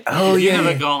other way. Oh, you yeah.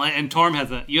 have a gauntlet, and Torm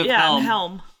has a. You have Yeah,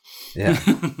 Helm. Yeah.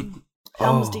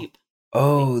 Helm's Oh. deep.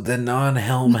 Oh, the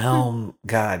non-helm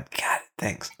god. Got it.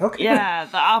 Thanks. Okay. Yeah,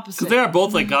 the opposite. Because they are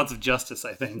both like gods of justice,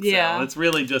 I think. Yeah. So it's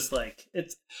really just like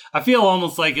it's. I feel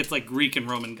almost like it's like Greek and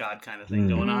Roman god kind of thing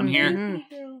going on here.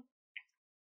 Mm-hmm.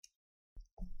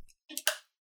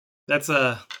 That's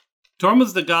Torm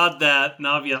was the god that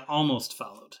Navia almost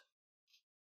followed.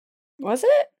 Was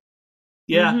it?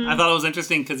 Yeah, Mhm. I thought it was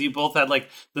interesting because you both had like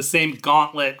the same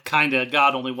gauntlet kind of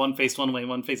god, only one faced one way,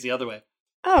 one faced the other way.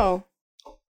 Oh,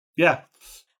 Yeah.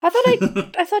 I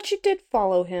thought you did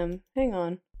follow him. Hang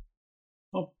on.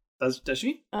 Oh, does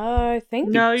she? I think.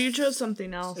 No, you chose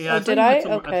something else. Yeah. Oh, thought did you went I?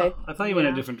 somewhere- Okay. I thought you went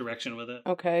a Yeah. different direction with it.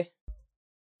 Okay.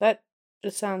 That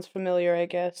just sounds familiar, I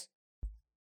guess.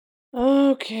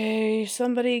 Okay,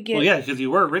 somebody get. Well, yeah, because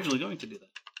you were originally going to do that,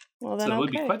 Well, then so it okay.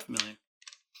 would be quite familiar.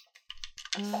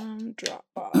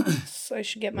 Dropbox. I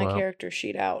should get my Wow. character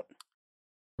sheet out.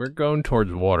 We're going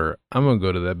towards water. I'm going to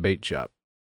go to that bait shop.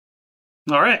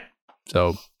 All right.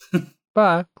 So,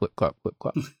 bye. Clip, clop, clip,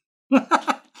 clop.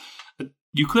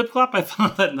 You clip clop? I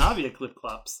thought that Navia clip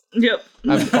clops. Yep.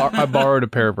 I borrowed a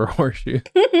pair of her horseshoes.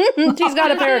 She's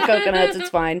got a pair of coconuts. It's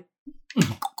fine.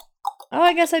 Oh,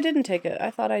 I guess I didn't take it.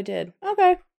 I thought I did.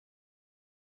 Okay.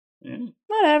 Yeah.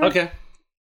 Whatever. Okay.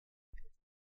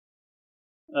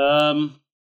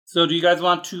 So do you guys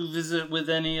want to visit with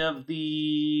any of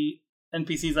the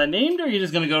NPCs I named, or are you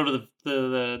just going to go to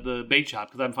the bait shop?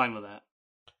 Because I'm fine with that.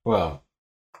 Well,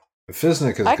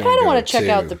 Fiznik is I kind of want to check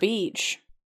out the beach.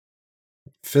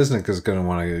 Fiznik is going to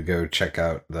want to go check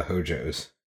out the Hojos.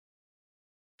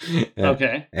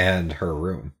 Okay. And her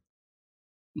room.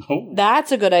 Oh.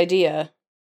 That's a good idea.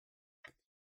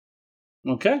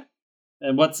 Okay.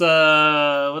 And what's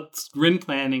Grin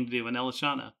planning to do in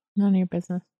Elishana? None of your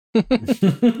business.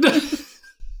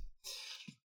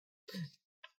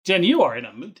 Jen, you are in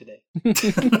a mood today. We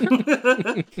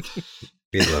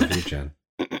love you, Jen.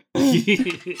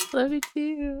 Love you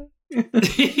too.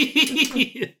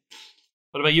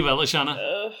 What about you, Elishana?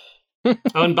 Oh,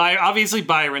 and obviously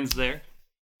Byron's there.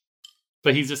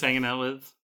 But he's just hanging out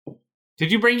with...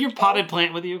 Did you bring your potted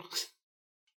plant with you?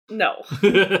 No.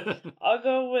 I'll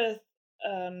go with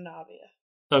Navia.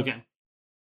 Okay.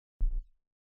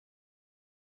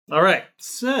 All right.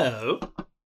 So,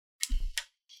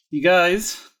 you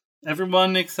guys,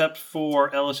 everyone except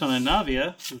for Elishana and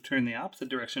Navia, who turned the opposite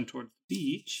direction towards the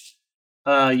beach,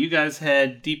 you guys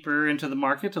head deeper into the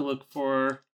market to look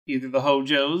for either the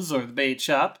Hojo's or the bait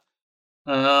shop.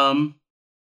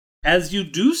 As you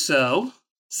do so,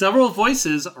 several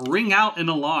voices ring out an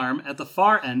alarm at the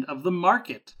far end of the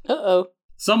market. Uh-oh.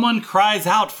 Someone cries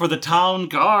out for the town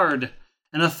guard,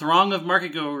 and a throng of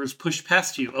marketgoers push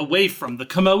past you, away from the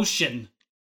commotion.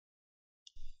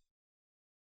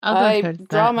 I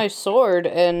draw my sword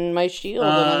and my shield,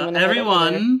 and I'm gonna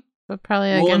everyone, but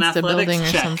probably roll an against a building or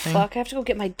athletics check. something. Fuck, I have to go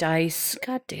get my dice.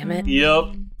 God damn it. Yep.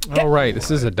 All right,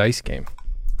 this is a dice game.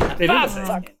 It is.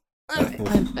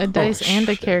 A dice and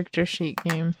a character sheet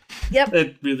game. Yep.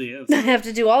 It really is. I have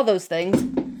to do all those things.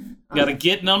 You gotta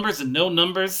get numbers and know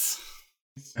numbers.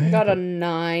 I got a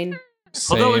 9.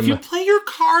 Although if you play your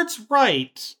cards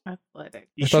right, Athletic.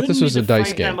 you I thought this shouldn't was need a to dice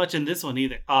fight game. that much in this one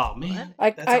either. Oh man, I-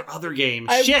 that's I- our other game.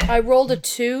 I, Shit. I rolled a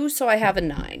 2, so I have a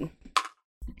 9.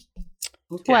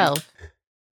 Okay. 12.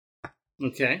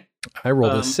 Okay. I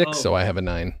rolled a 6, so I have a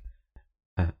 9.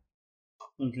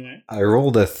 Okay. I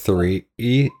rolled a 3,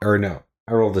 or no,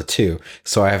 I rolled a 2,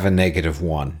 so I have a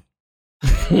 -1.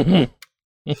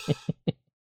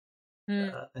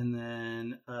 And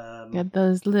then Got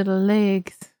those little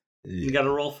legs. you got to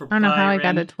roll for. I don't know how I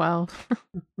got a Byron. 12.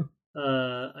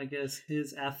 I guess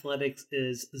his athletics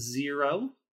is 0.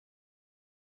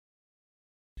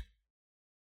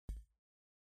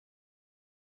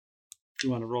 You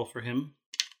want to roll for him?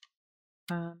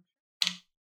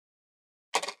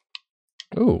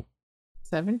 Ooh.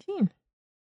 17.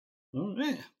 Oh,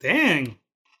 man. Dang.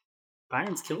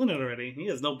 Byron's killing it already. He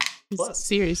has no It's plus.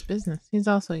 serious business. He's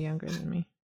also younger than me.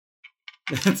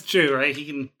 That's true, right? He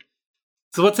can.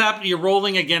 So what's happening? You're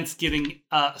rolling against getting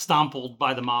stompled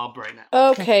by the mob right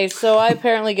now. Okay, so I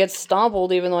apparently get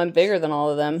stompled even though I'm bigger than all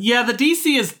of them. Yeah, the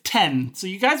DC is 10. So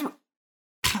you guys were.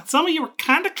 Some of you were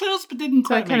kind of close, but didn't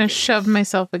So I quite kind make of it. shoved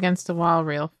myself against a wall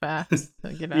real fast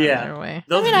to get out Yeah. of their way.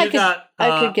 Those I mean, of I you could- got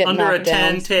I could get under a knocked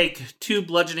 10 down. take 2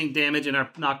 bludgeoning damage and are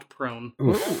knocked prone.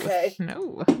 Okay.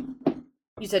 No.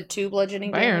 You said 2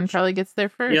 bludgeoning Byron damage? probably gets there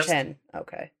first. Yep. 10.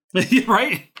 Okay.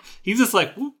 Right? He's just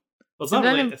like, whoop. Well, it's not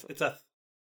And then really. It's a.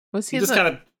 Was He he just the- kind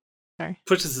of Sorry.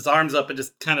 pushes his arms up and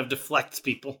just kind of deflects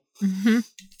people. Mhm.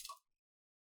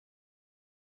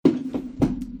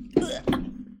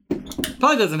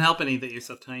 Probably doesn't help any that you're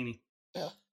so tiny.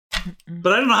 Mm-mm.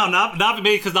 But I don't know how Navi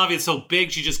maybe because Navi is so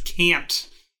big, she just can't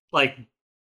like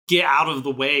get out of the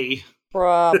way.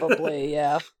 Probably,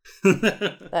 yeah. Of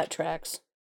That tracks.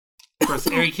 course,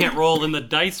 Ari can't roll in the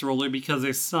dice roller because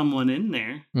there's someone in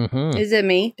there. Mm-hmm. Is it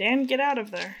me? Dan, get out of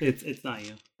there. It's not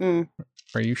you. Mm.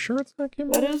 Are you sure it's not Kim?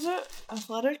 What is it?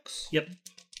 Athletics? Yep.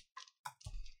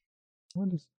 What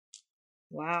is?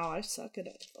 Wow, I suck at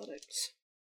athletics.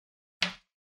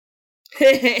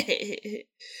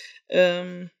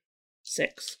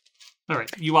 6. All right.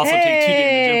 You also take 2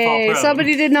 damage and fall Hey, prone.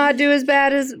 somebody did not do as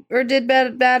bad as, or did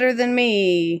better than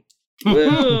me.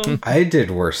 Woo. I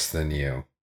did worse than you.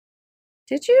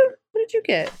 Did you? What did you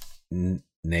get?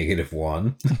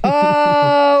 -1.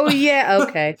 Oh, yeah,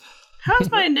 okay. How's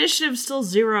my initiative still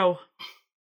 0?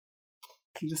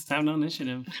 You just have no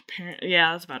initiative. Apparently,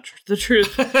 yeah, that's about the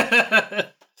truth.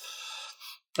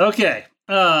 Okay.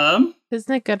 Doesn't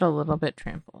it get a little bit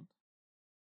trampled?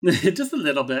 Just a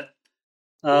little bit.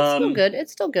 It's still good.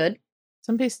 It's still good.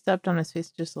 Somebody stepped on his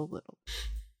face just a little.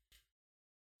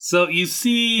 So you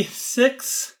see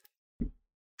 6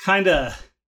 kind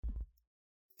of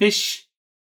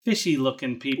fishy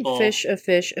looking people. A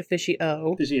fishy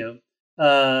O. Fishy.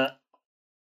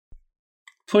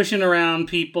 Pushing around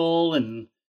people and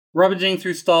rummaging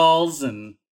through stalls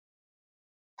and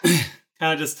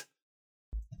kind of just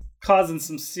causing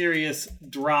some serious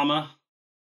drama.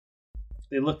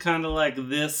 They look kind of like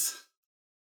this.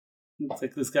 Looks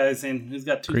like this guy's saying, who's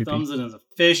got 2 Creepy. thumbs and is a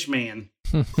fish man.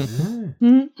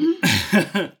 Mm-mm.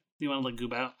 You want to let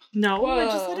Goob out? No, I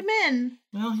just Whoa. let him in.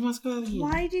 Well, he wants to go out again.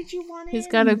 Why did you want him? He's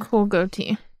got a cool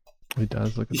goatee. He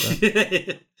does. Look at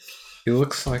that. He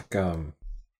looks like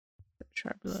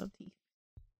Sharp little teeth.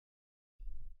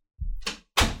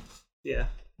 Yeah,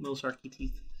 little sharky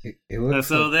teeth. It looks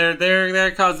So like,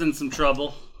 they're causing some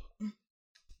trouble.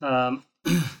 And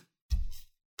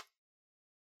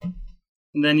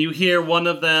then you hear one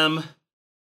of them.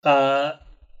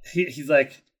 He's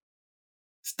like,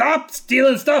 "Stop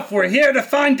stealing stuff. We're here to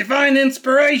find divine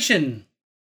inspiration."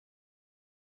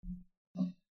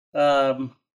 So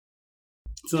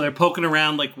they're poking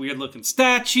around like weird looking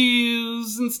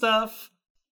statues and stuff.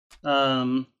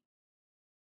 What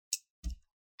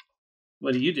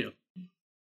do you do?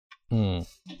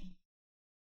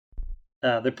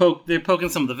 They're poking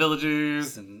some of the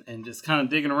villagers and just kind of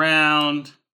digging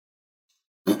around.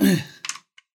 And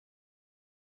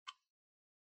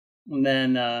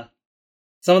then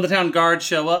some of the town guards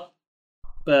show up,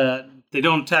 but they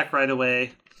don't attack right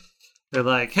away. They're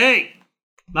like, "Hey,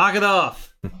 knock it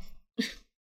off."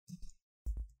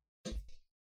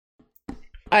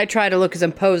 I try to look as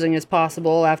imposing as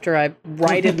possible after I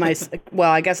righted my... Well,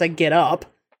 I guess I get up.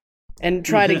 And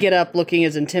try to get up looking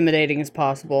as intimidating as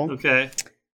possible. Okay.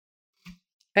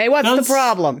 Hey, what's the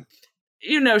problem?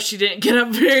 You know she didn't get up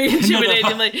very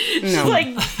intimidatingly. She's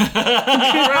like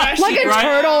crashing. Like a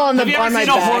turtle on my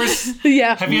back.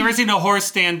 Yeah. Have you ever seen a horse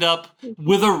stand up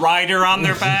with a rider on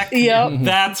their back? Yep.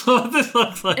 That's what this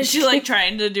looks like. And she's like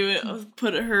trying to do it,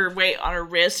 put her weight on her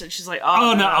wrist, and she's like,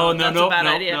 "Oh no, that's a bad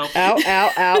idea." No. Ow,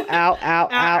 ow, ow, ow, ow,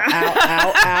 ow,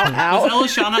 ow, ow, ow. Does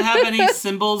Elishana have any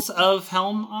symbols of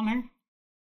Helm on her?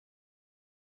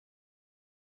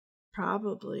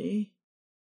 Probably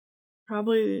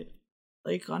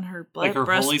like on her like her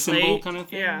holy symbol kind of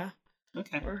thing. Yeah.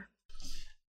 Okay.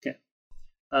 Okay.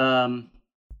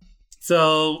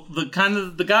 So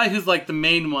the guy who's like the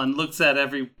main one looks at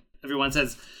everyone and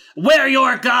says, "Where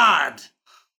your god?"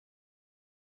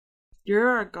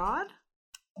 You're a god?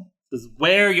 Says,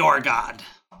 "Where your god?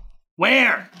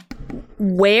 Where?"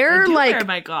 Where? Like wear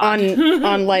my god.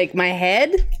 on like my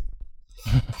head?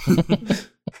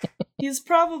 He's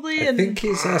probably I think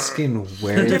he's asking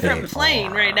where a different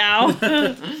plane right now.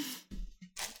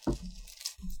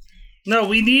 No,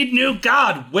 we need new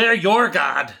god. Where your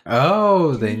god?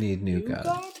 Oh, they need new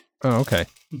god. Oh, okay.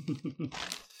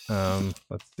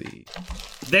 Let's see.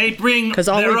 They bring Because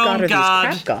all their we've got own are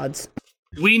god. these crap gods.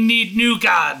 We need new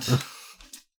god.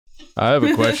 I have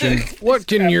a question. What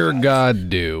can your god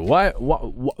do?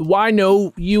 Why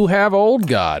no you have old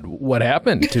god? What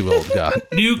happened to old god?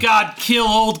 New god kill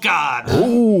old god.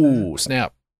 Ooh,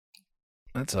 snap.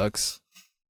 That sucks.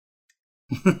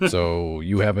 So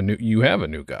you have a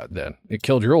new god then. It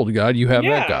killed your old god, you have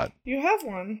that god. You have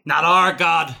one. Not our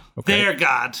god. Okay. Their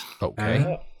god.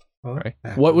 Okay. Right.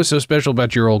 What was so special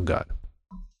about your old god?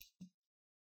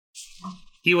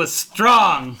 He was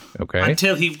strong. Okay.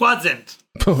 Until he wasn't.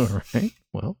 All right.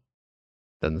 Well,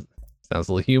 sounds a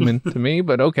little human to me,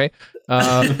 but okay.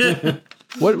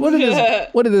 What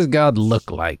did this god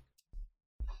look like?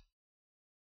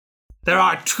 There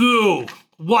are two.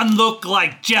 One look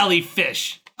like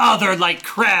jellyfish, other like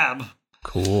crab.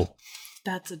 Cool.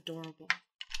 That's adorable.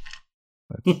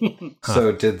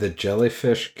 So did the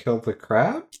jellyfish kill the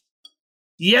crab?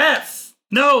 Yes.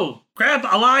 No. Crab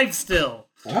alive still.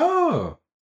 Oh.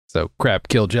 So crab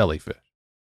kill jellyfish.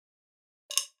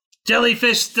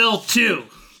 Jellyfish still too.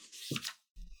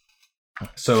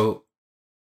 So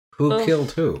who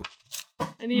killed who?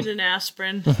 I need an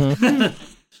aspirin.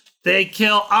 They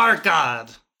kill our god.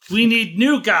 We need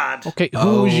new god. Okay,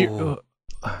 who's your...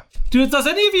 Dude, does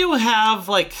any of you have,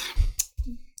 like,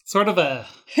 sort of a...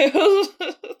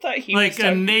 like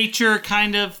a nature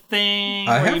kind of thing?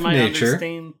 I where have you might nature.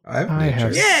 Understand? I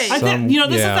have nature. Yay! I think,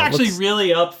 this is actually let's-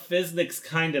 really up Fiznik's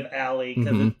kind of alley,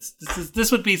 because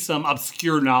this would be some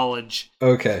obscure knowledge.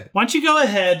 Okay. Why don't you go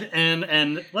ahead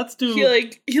and let's do...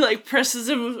 He pushes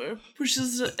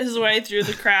his way through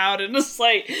the crowd and is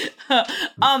like,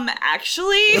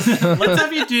 actually, let's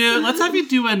have you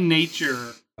do a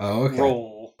nature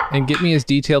roll. And get me as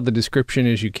detailed the description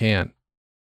as you can.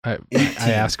 I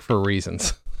ask for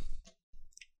reasons.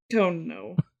 Oh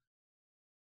no.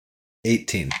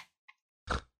 18.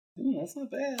 Ooh, that's not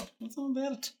bad. That's not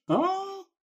bad. Oh.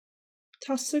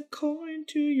 Toss a coin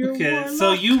to your Okay, warlock.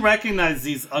 so you recognize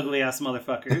these ugly ass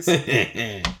motherfuckers.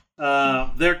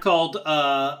 They're called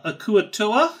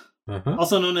Akuatoa,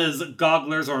 also known as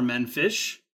gogglers or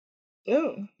menfish.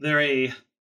 Oh. They're a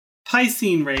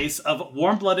Piscine race of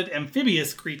warm-blooded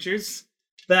amphibious creatures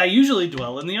that usually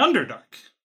dwell in the Underdark.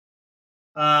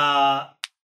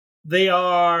 They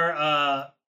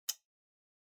are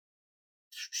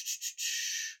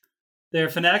they're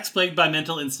fanatics plagued by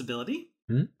mental instability.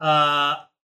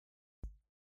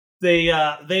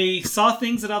 They saw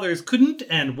things that others couldn't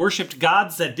and worshipped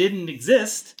gods that didn't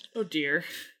exist. Oh dear.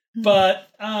 But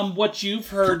what you've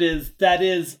heard is that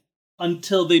is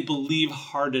until they believe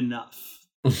hard enough.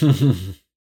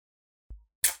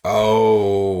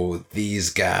 Oh, these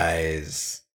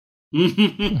guys.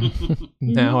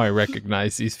 Now I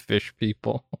recognize these fish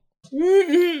people.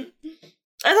 I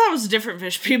thought it was different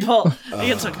fish people. I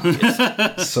get so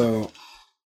confused. So,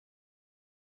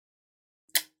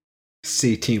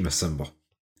 C team assemble.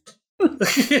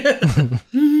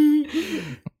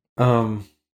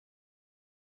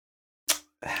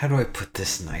 How do I put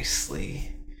this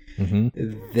nicely?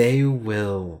 They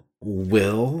will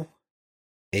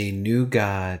a new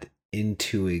god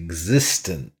into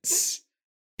existence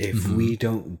if we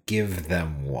don't give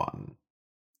them one.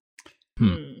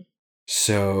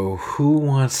 So, who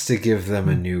wants to give them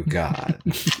a new god?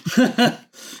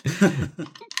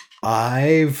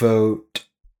 I vote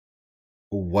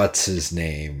what's his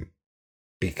name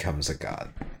becomes a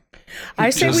god. I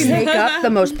say we make up the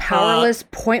most powerless,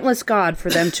 pointless god for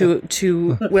them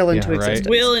to will into existence.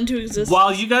 Will into existence.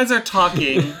 While you guys are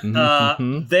talking,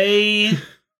 they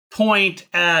point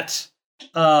at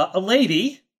a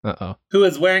lady who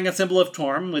is wearing a symbol of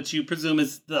Torm, which you presume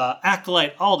is the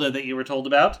acolyte Alda that you were told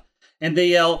about, and they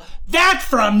yell, "That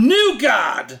from New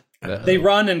God!" They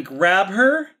run and grab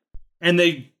her, and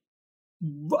they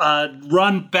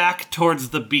run back towards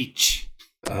the beach.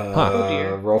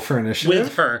 Roll for initiative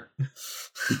with her.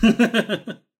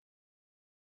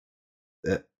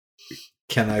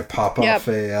 Can I pop off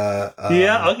a?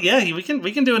 We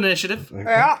can do an initiative. Okay.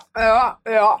 Yeah.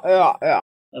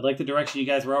 I like the direction you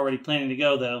guys were already planning to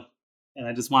go, though, and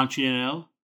I just want you to know,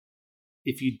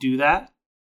 if you do that,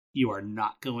 you are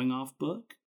not going off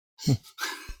book.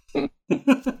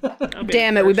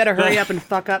 Damn it! We better hurry up and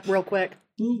fuck up real quick.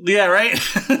 Yeah, right.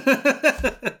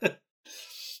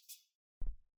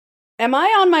 Am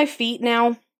I on my feet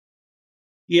now?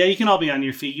 Yeah, you can all be on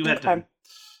your feet. You have time.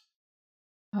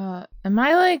 Am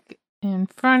I like in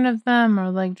front of them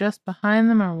or like just behind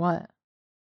them or what?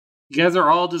 You guys are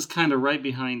all just kind of right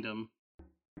behind them.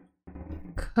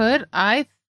 Could I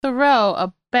throw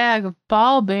a bag of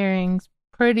ball bearings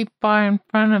pretty far in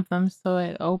front of them so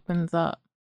it opens up?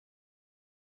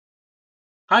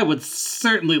 I would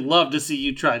certainly love to see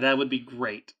you try. That would be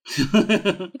great.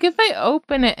 Like if I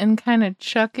open it and kind of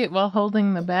chuck it while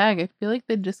holding the bag, I feel like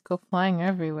they'd just go flying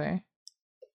everywhere.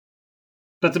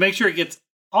 But to make sure it gets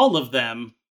all of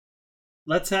them,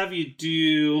 let's have you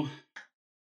do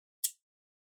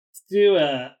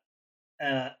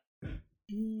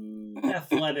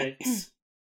athletics.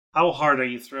 How hard are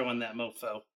you throwing that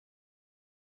mofo?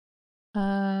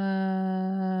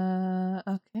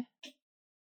 Okay.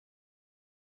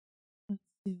 Let's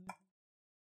see.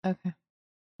 Okay.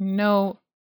 No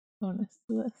bonus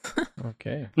to this.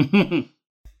 Okay.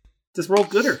 Just roll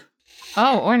gooder.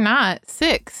 Oh, or not.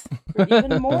 6.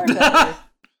 Even more better.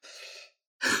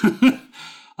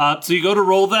 So you go to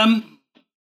roll them,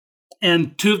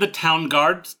 and 2 of the town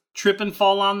guards trip and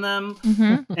fall on them.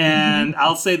 Mm-hmm. And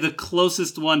I'll say the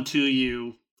closest one to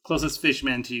you, closest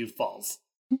fishman to you, falls.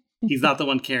 He's not the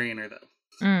one carrying her, though.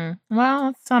 Well,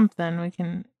 it's something. We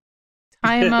can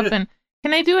tie him up and...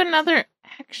 Can I do another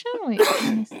action? Wait,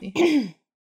 let me see.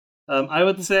 I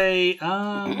would say...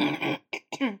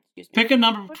 pick a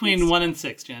number between 1 and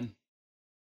 6, Jen.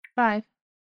 5.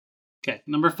 Okay,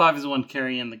 number 5 is the one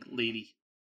carrying the lady.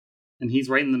 And he's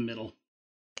right in the middle.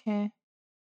 Okay.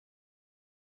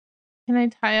 Can I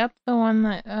tie up the one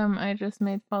that I just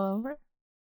made fall over?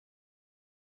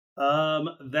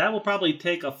 That will probably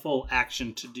take a full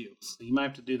action to do. So you might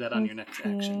have to do that on your next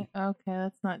action. Okay,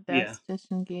 that's not dash,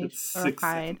 disengage, or 6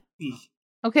 hide. seconds.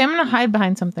 Okay, I'm gonna hide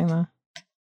behind something though.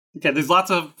 Okay, there's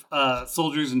lots of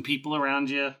soldiers and people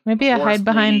around you. Maybe I hide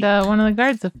behind one of the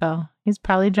guards that fell. He's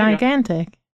probably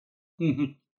gigantic.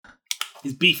 Mm-hmm.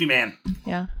 He's beefy man.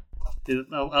 Yeah.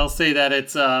 I'll say that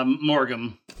it's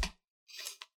Morgum.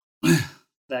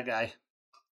 That guy.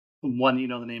 One you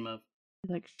know the name of.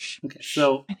 Like, shh. Okay,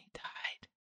 so I need to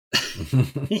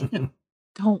hide.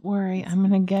 Don't worry, I'm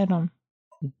gonna get him.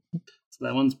 So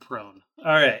that one's prone.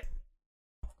 All right.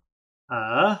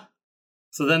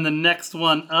 So then the next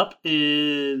one up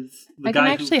is the I guy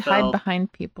can actually who fell. hide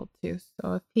behind people too.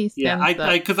 So if he stands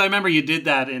I because I remember you did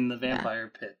that in the vampire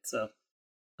pit. So,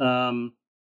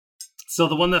 so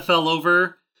the one that fell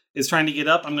over is trying to get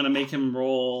up. I'm gonna make him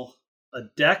roll a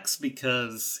dex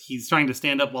because he's trying to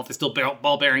stand up while there's still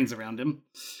ball bearings around him.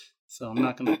 So I'm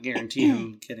not going to guarantee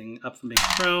him getting up from being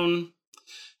prone.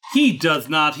 He does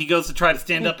not. He goes to try to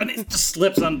stand up and it just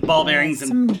slips on ball bearings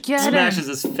and smashes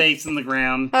his face in the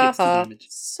ground. Takes the damage.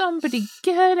 Somebody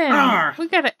get him. Arr. We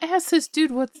gotta ask this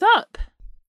dude what's up.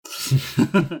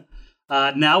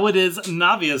 Now it is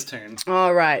Navia's turn.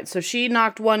 All right. So she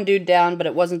knocked one dude down, but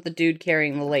it wasn't the dude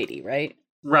carrying the lady, right?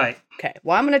 Right. Okay.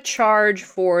 Well, I'm going to charge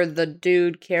for the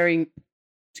dude carrying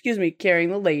carrying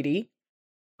the lady.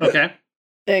 Okay.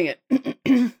 Dang it.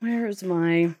 Where's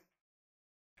my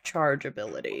charge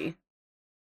ability?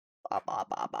 Ba ba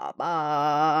ba ba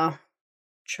ba.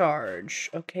 Charge.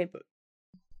 Okay, but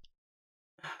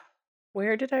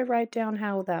where did I write down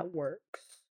how that works?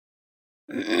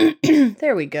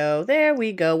 There we go. There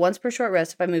we go. Once per short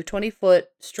rest, if I move 20 foot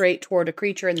straight toward a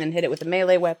creature and then hit it with a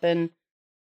melee weapon,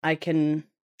 I can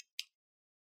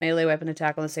melee weapon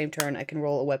attack on the same turn. I can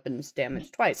roll a weapon's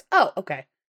damage twice. Oh, okay.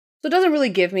 So it doesn't really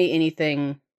give me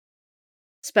anything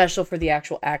special for the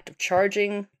actual act of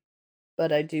charging,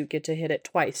 but I do get to hit it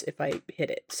twice if I hit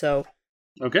it. So,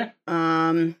 okay.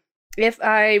 If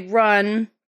I run,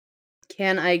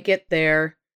 can I get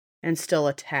there and still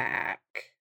attack?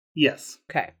 Yes.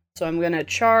 Okay. So I'm going to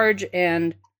charge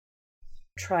and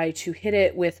try to hit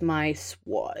it with my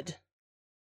sword.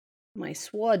 My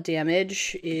sword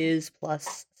damage is +7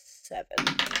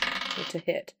 to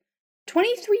hit.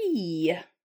 23.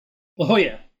 Oh,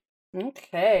 yeah.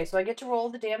 Okay, so I get to roll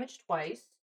the damage twice.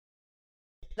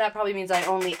 That probably means I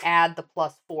only add the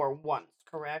 +4 once,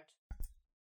 correct?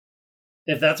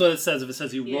 If that's what it says, if it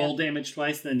says you roll damage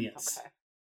twice, then yes.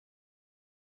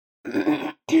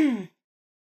 Okay.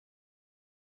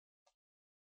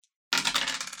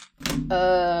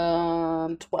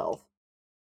 12.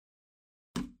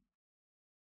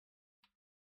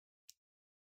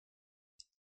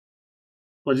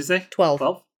 What'd you say? 12.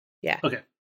 12? Yeah. Okay.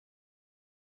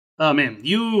 Oh, man.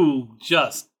 You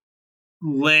just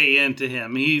lay into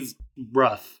him. He's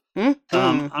rough.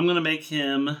 Mm-hmm. I'm going to make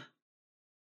him...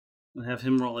 have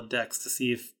him roll a dex to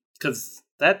see if... Because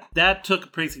that took a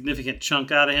pretty significant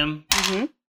chunk out of him. Mm-hmm.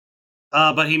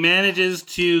 But he manages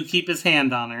to keep his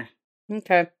hand on her.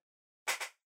 Okay.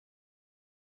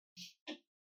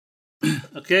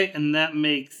 Okay, and that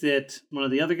makes it one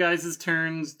of the other guys'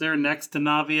 turns. They're next to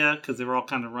Navia because they were all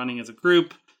kind of running as a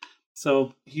group.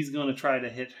 So he's going to try to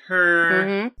hit her.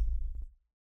 Mm-hmm.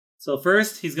 So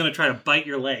first, he's going to try to bite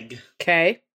your leg.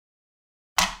 Okay.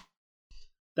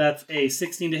 That's a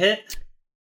 16 to hit.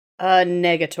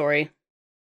 Negatory.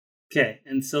 Okay,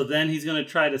 and so then he's going to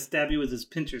try to stab you with his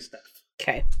pincher staff.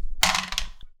 Okay.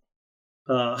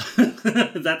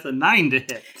 That's a 9 to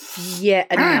hit. Yeah,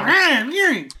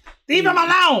 no. Leave him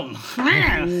alone!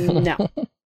 No.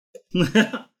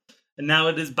 And now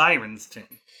it is Byron's turn.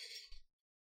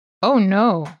 Oh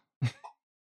no.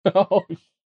 Oh.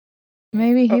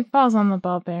 Maybe he falls on the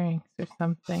ball bearings or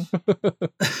something.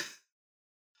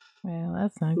 Well,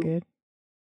 that's not good.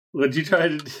 What'd you try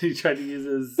to do? You tried to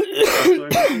use his...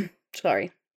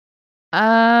 Sorry.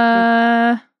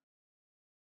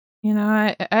 You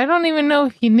know, I don't even know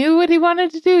if he knew what he wanted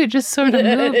to do. He just sort of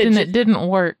moved and it didn't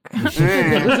work.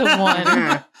 It was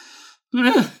a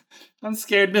 1. I'm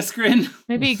scared, Miss Grin.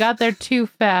 Maybe he got there too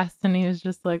fast and he was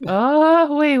just like,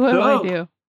 oh, wait, what do I do?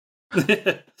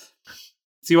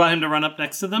 So you want him to run up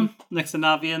next to them? Next to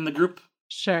Navia in the group?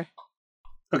 Sure.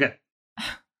 Okay.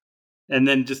 And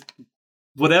then just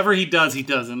whatever he does, he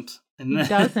doesn't. And He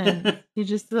doesn't. He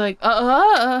just like,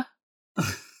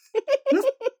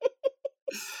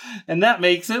 And that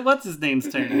makes it what's his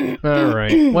name's turn. All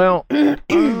right. Well,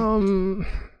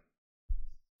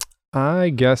 I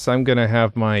guess I'm gonna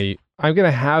have my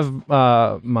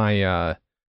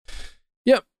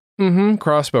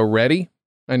crossbow ready.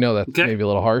 I know that's maybe a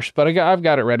little harsh, but I've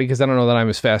got it ready because I don't know that I'm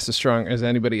as fast as strong as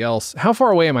anybody else. How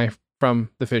far away am I from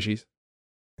the fishies?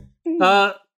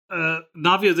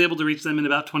 Navia is able to reach them in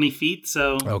about 20 feet,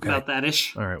 so about that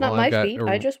ish. All right. Not my feet.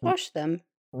 I just washed them.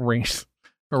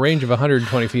 A range of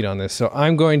 120 feet on this, so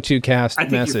I'm going to cast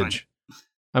message.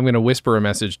 I'm going to whisper a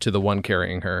message to the one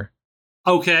carrying her.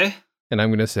 Okay. And I'm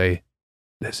going to say,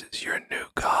 "This is your new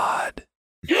god.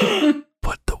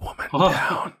 Put the woman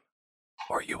down,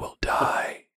 or you will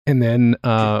die." And then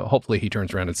hopefully he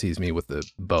turns around and sees me with the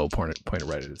bow pointed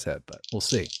right at his head, but we'll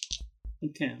see.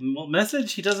 Okay. Well,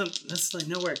 message, he doesn't necessarily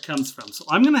know where it comes from. So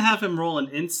I'm going to have him roll an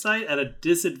insight at a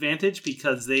disadvantage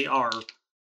because they are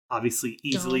obviously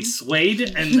easily swayed,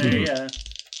 and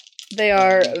they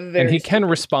are very... And he can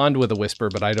respond with a whisper,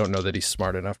 but I don't know that he's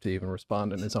smart enough to even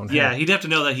respond in his own head. Yeah, he'd have to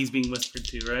know that he's being whispered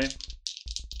to, right?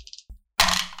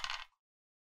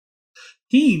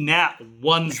 He nat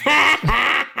ones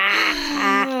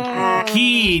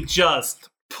He just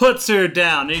puts her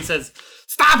down, and he says,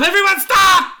 "Stop, everyone,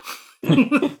 stop!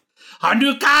 Our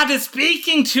new god is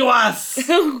speaking to us!"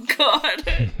 Oh, God.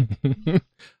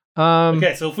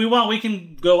 Okay, so if we want, we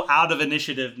can go out of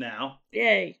initiative now.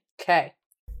 Yay. Okay.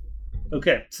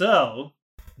 Okay, so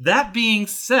that being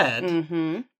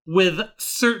said, with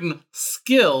certain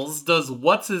skills, does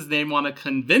what's his name want to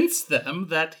convince them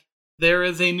that there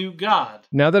is a new god.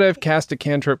 Now that I've cast a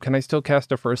cantrip, can I still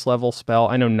cast a first level spell?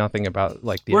 I know nothing about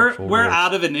like the actual We're rules.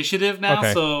 out of initiative now,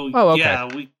 Okay. so okay. yeah,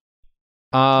 we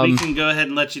can go ahead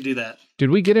and let you do that. Did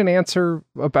we get an answer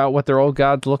about what their old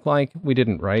gods look like? We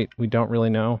didn't, right? We don't really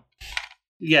know.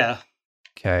 Yeah.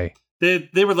 Okay.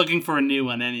 They were looking for a new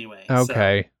one anyway.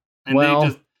 Okay. So, and well,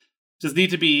 they just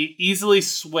need to be easily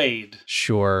swayed.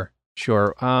 Sure.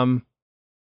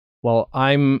 Well,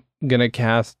 I'm gonna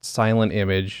cast Silent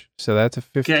Image, so that's a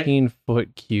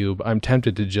 15-foot cube. I'm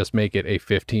tempted to just make it a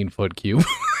 15-foot cube.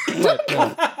 But,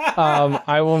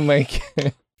 I will make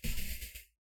it.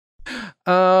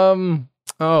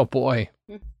 Oh boy.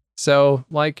 So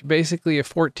like basically a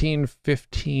 15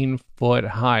 foot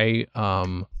high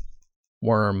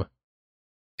worm.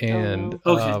 And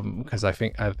because I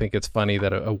think it's funny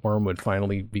that a worm would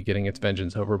finally be getting its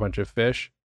vengeance over a bunch of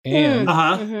fish. And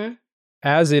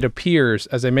as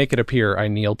I make it appear, I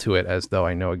kneel to it as though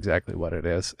I know exactly what it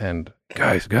is. And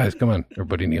guys, come on,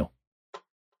 everybody kneel.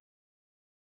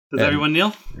 Does everyone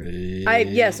kneel?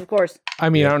 Yes, of course. I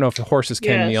mean, I don't know if the horses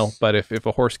can kneel, but if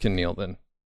a horse can kneel, then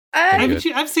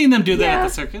I've seen them do that at the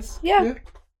circus. Yeah.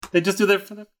 They just do that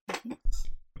for them.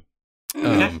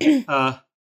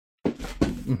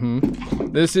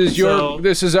 This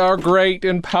is our great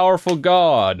and powerful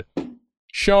god,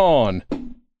 Sean,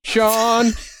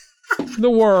 the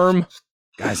worm.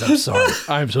 Guys, I'm sorry.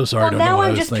 I'm so sorry. Well, now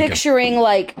I'm just picturing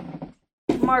like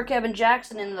Mark Evan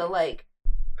Jackson in the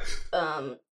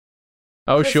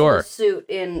sure, suit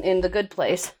in The Good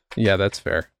Place. Yeah, that's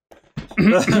fair.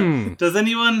 Does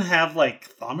anyone have like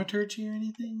thaumaturgy or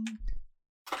anything?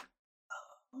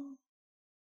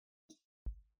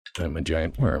 I'm a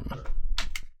giant worm.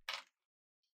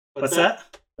 What's that?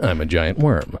 I'm a giant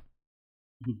worm.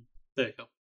 There you go.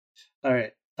 All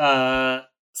right.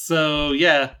 So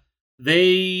yeah,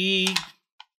 I'm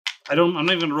not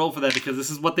even gonna roll for that because this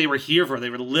is what they were here for. They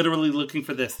were literally looking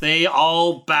for this. They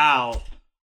all bow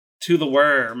to the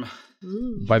worm.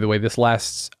 By the way, this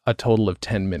lasts a total of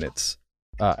 10 minutes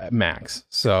max.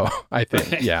 So I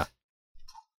think, yeah.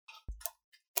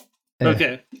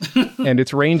 Okay. And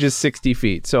its range is 60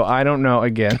 feet. So I don't know,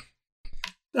 again.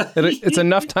 It's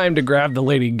enough time to grab the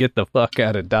lady and get the fuck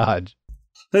out of Dodge.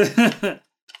 I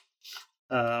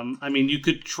mean, you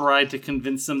could try to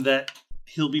convince him that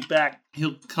he'll be back.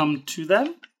 He'll come to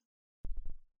them.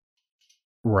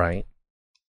 Right.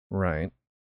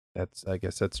 I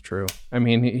guess that's true. I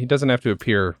mean, he doesn't have to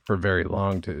appear for very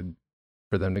long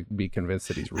for them to be convinced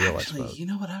that he's real, Actually, I suppose. You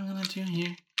know what I'm gonna do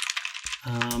here?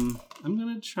 I'm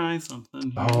gonna try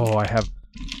something here.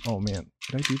 Oh man,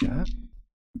 did I do that?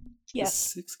 Yes.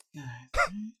 6 guys.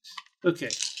 Okay.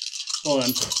 Hold on.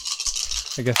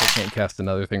 I guess I can't cast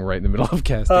another thing right in the middle of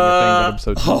casting a thing that I'm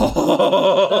so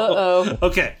Uh-oh.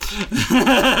 Okay.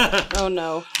 Oh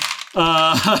no.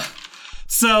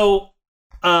 So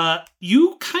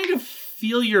you kind of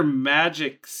feel your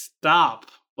magic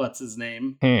stop. What's his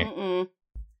name?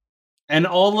 And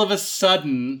all of a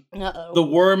sudden, the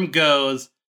worm goes,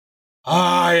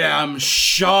 "I am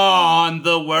Sean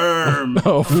the worm."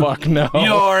 Oh fuck no!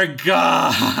 Your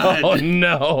god. Oh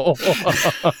no!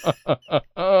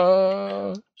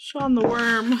 Sean the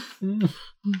worm.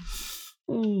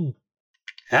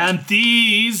 And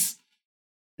these,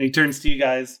 he turns to you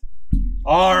guys,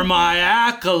 are my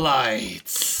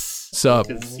acolytes. Sup?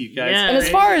 You guys And as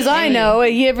far as I know,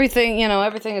 everything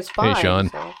is fine. Hey, Sean.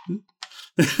 So.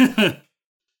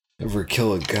 Ever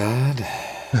kill a god?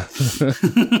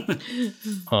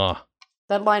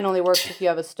 That line only works if you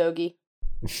have a stogie.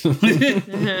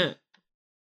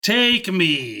 Take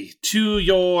me to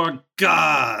your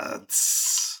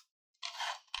gods.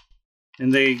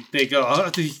 And they go,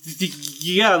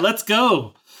 yeah, let's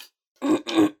go.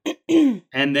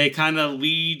 And they kind of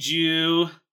lead you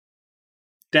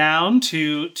down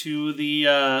to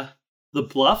the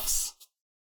bluffs.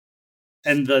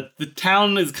 And the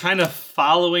town is kind of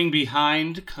following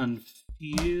behind,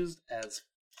 confused as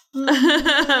Hi,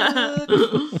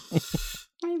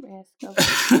 Rascal.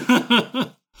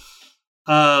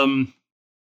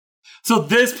 So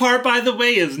this part, by the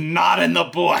way, is not in the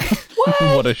book.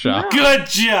 What a shock. Good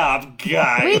job,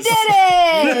 guys. We did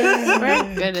it!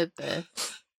 We're good at this.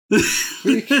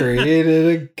 We created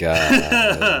a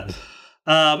god.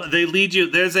 They lead you.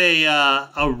 There's a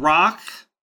rock.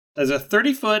 There's a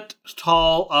 30-foot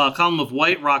tall column of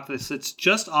white rock that sits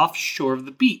just offshore of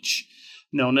the beach,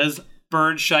 known as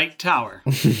Birdshite Tower,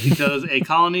 because a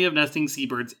colony of nesting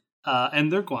seabirds and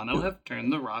their guano have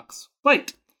turned the rocks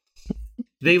white.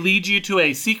 They lead you to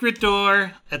a secret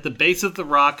door at the base of the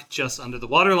rock, just under the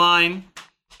waterline.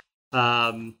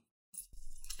 And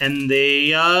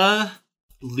they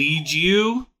lead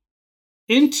you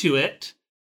into it,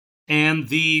 and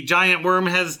the giant worm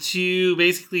has to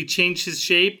basically change his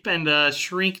shape and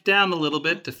shrink down a little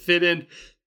bit to fit in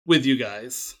with you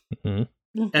guys.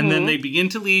 Mm-hmm. And then they begin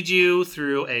to lead you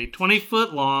through a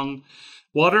 20-foot long,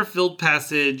 water-filled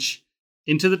passage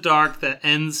into the dark that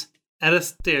ends at a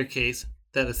staircase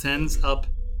that ascends up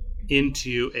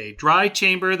into a dry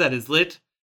chamber that is lit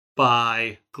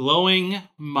by glowing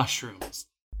mushrooms.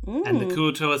 And the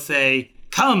Kuo-toa say,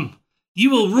 "Come,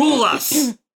 you will rule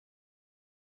us."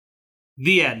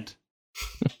 The end.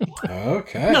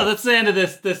 Okay. No, that's the end of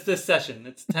this session.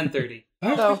 It's 10:30.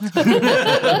 Oh.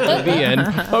 The end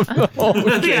of the whole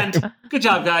The game. end. Good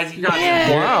job, guys. You got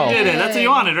it. Wow. You did it. That's what you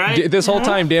wanted, right? This whole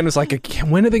time, Dan was like,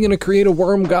 when are they going to create a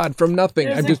worm god from nothing?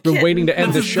 I've just been waiting to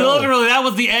end the show. Literally, that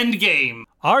was the end game.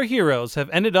 Our heroes have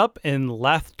ended up in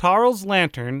Lathral's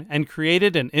lantern and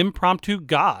created an impromptu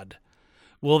god.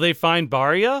 Will they find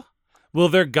Baria? Will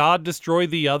their god destroy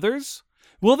the others?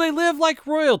 Will they live like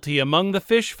royalty among the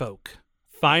fish folk?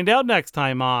 Find out next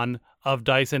time on Of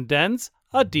Dice and Dens,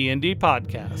 a D&D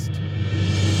podcast.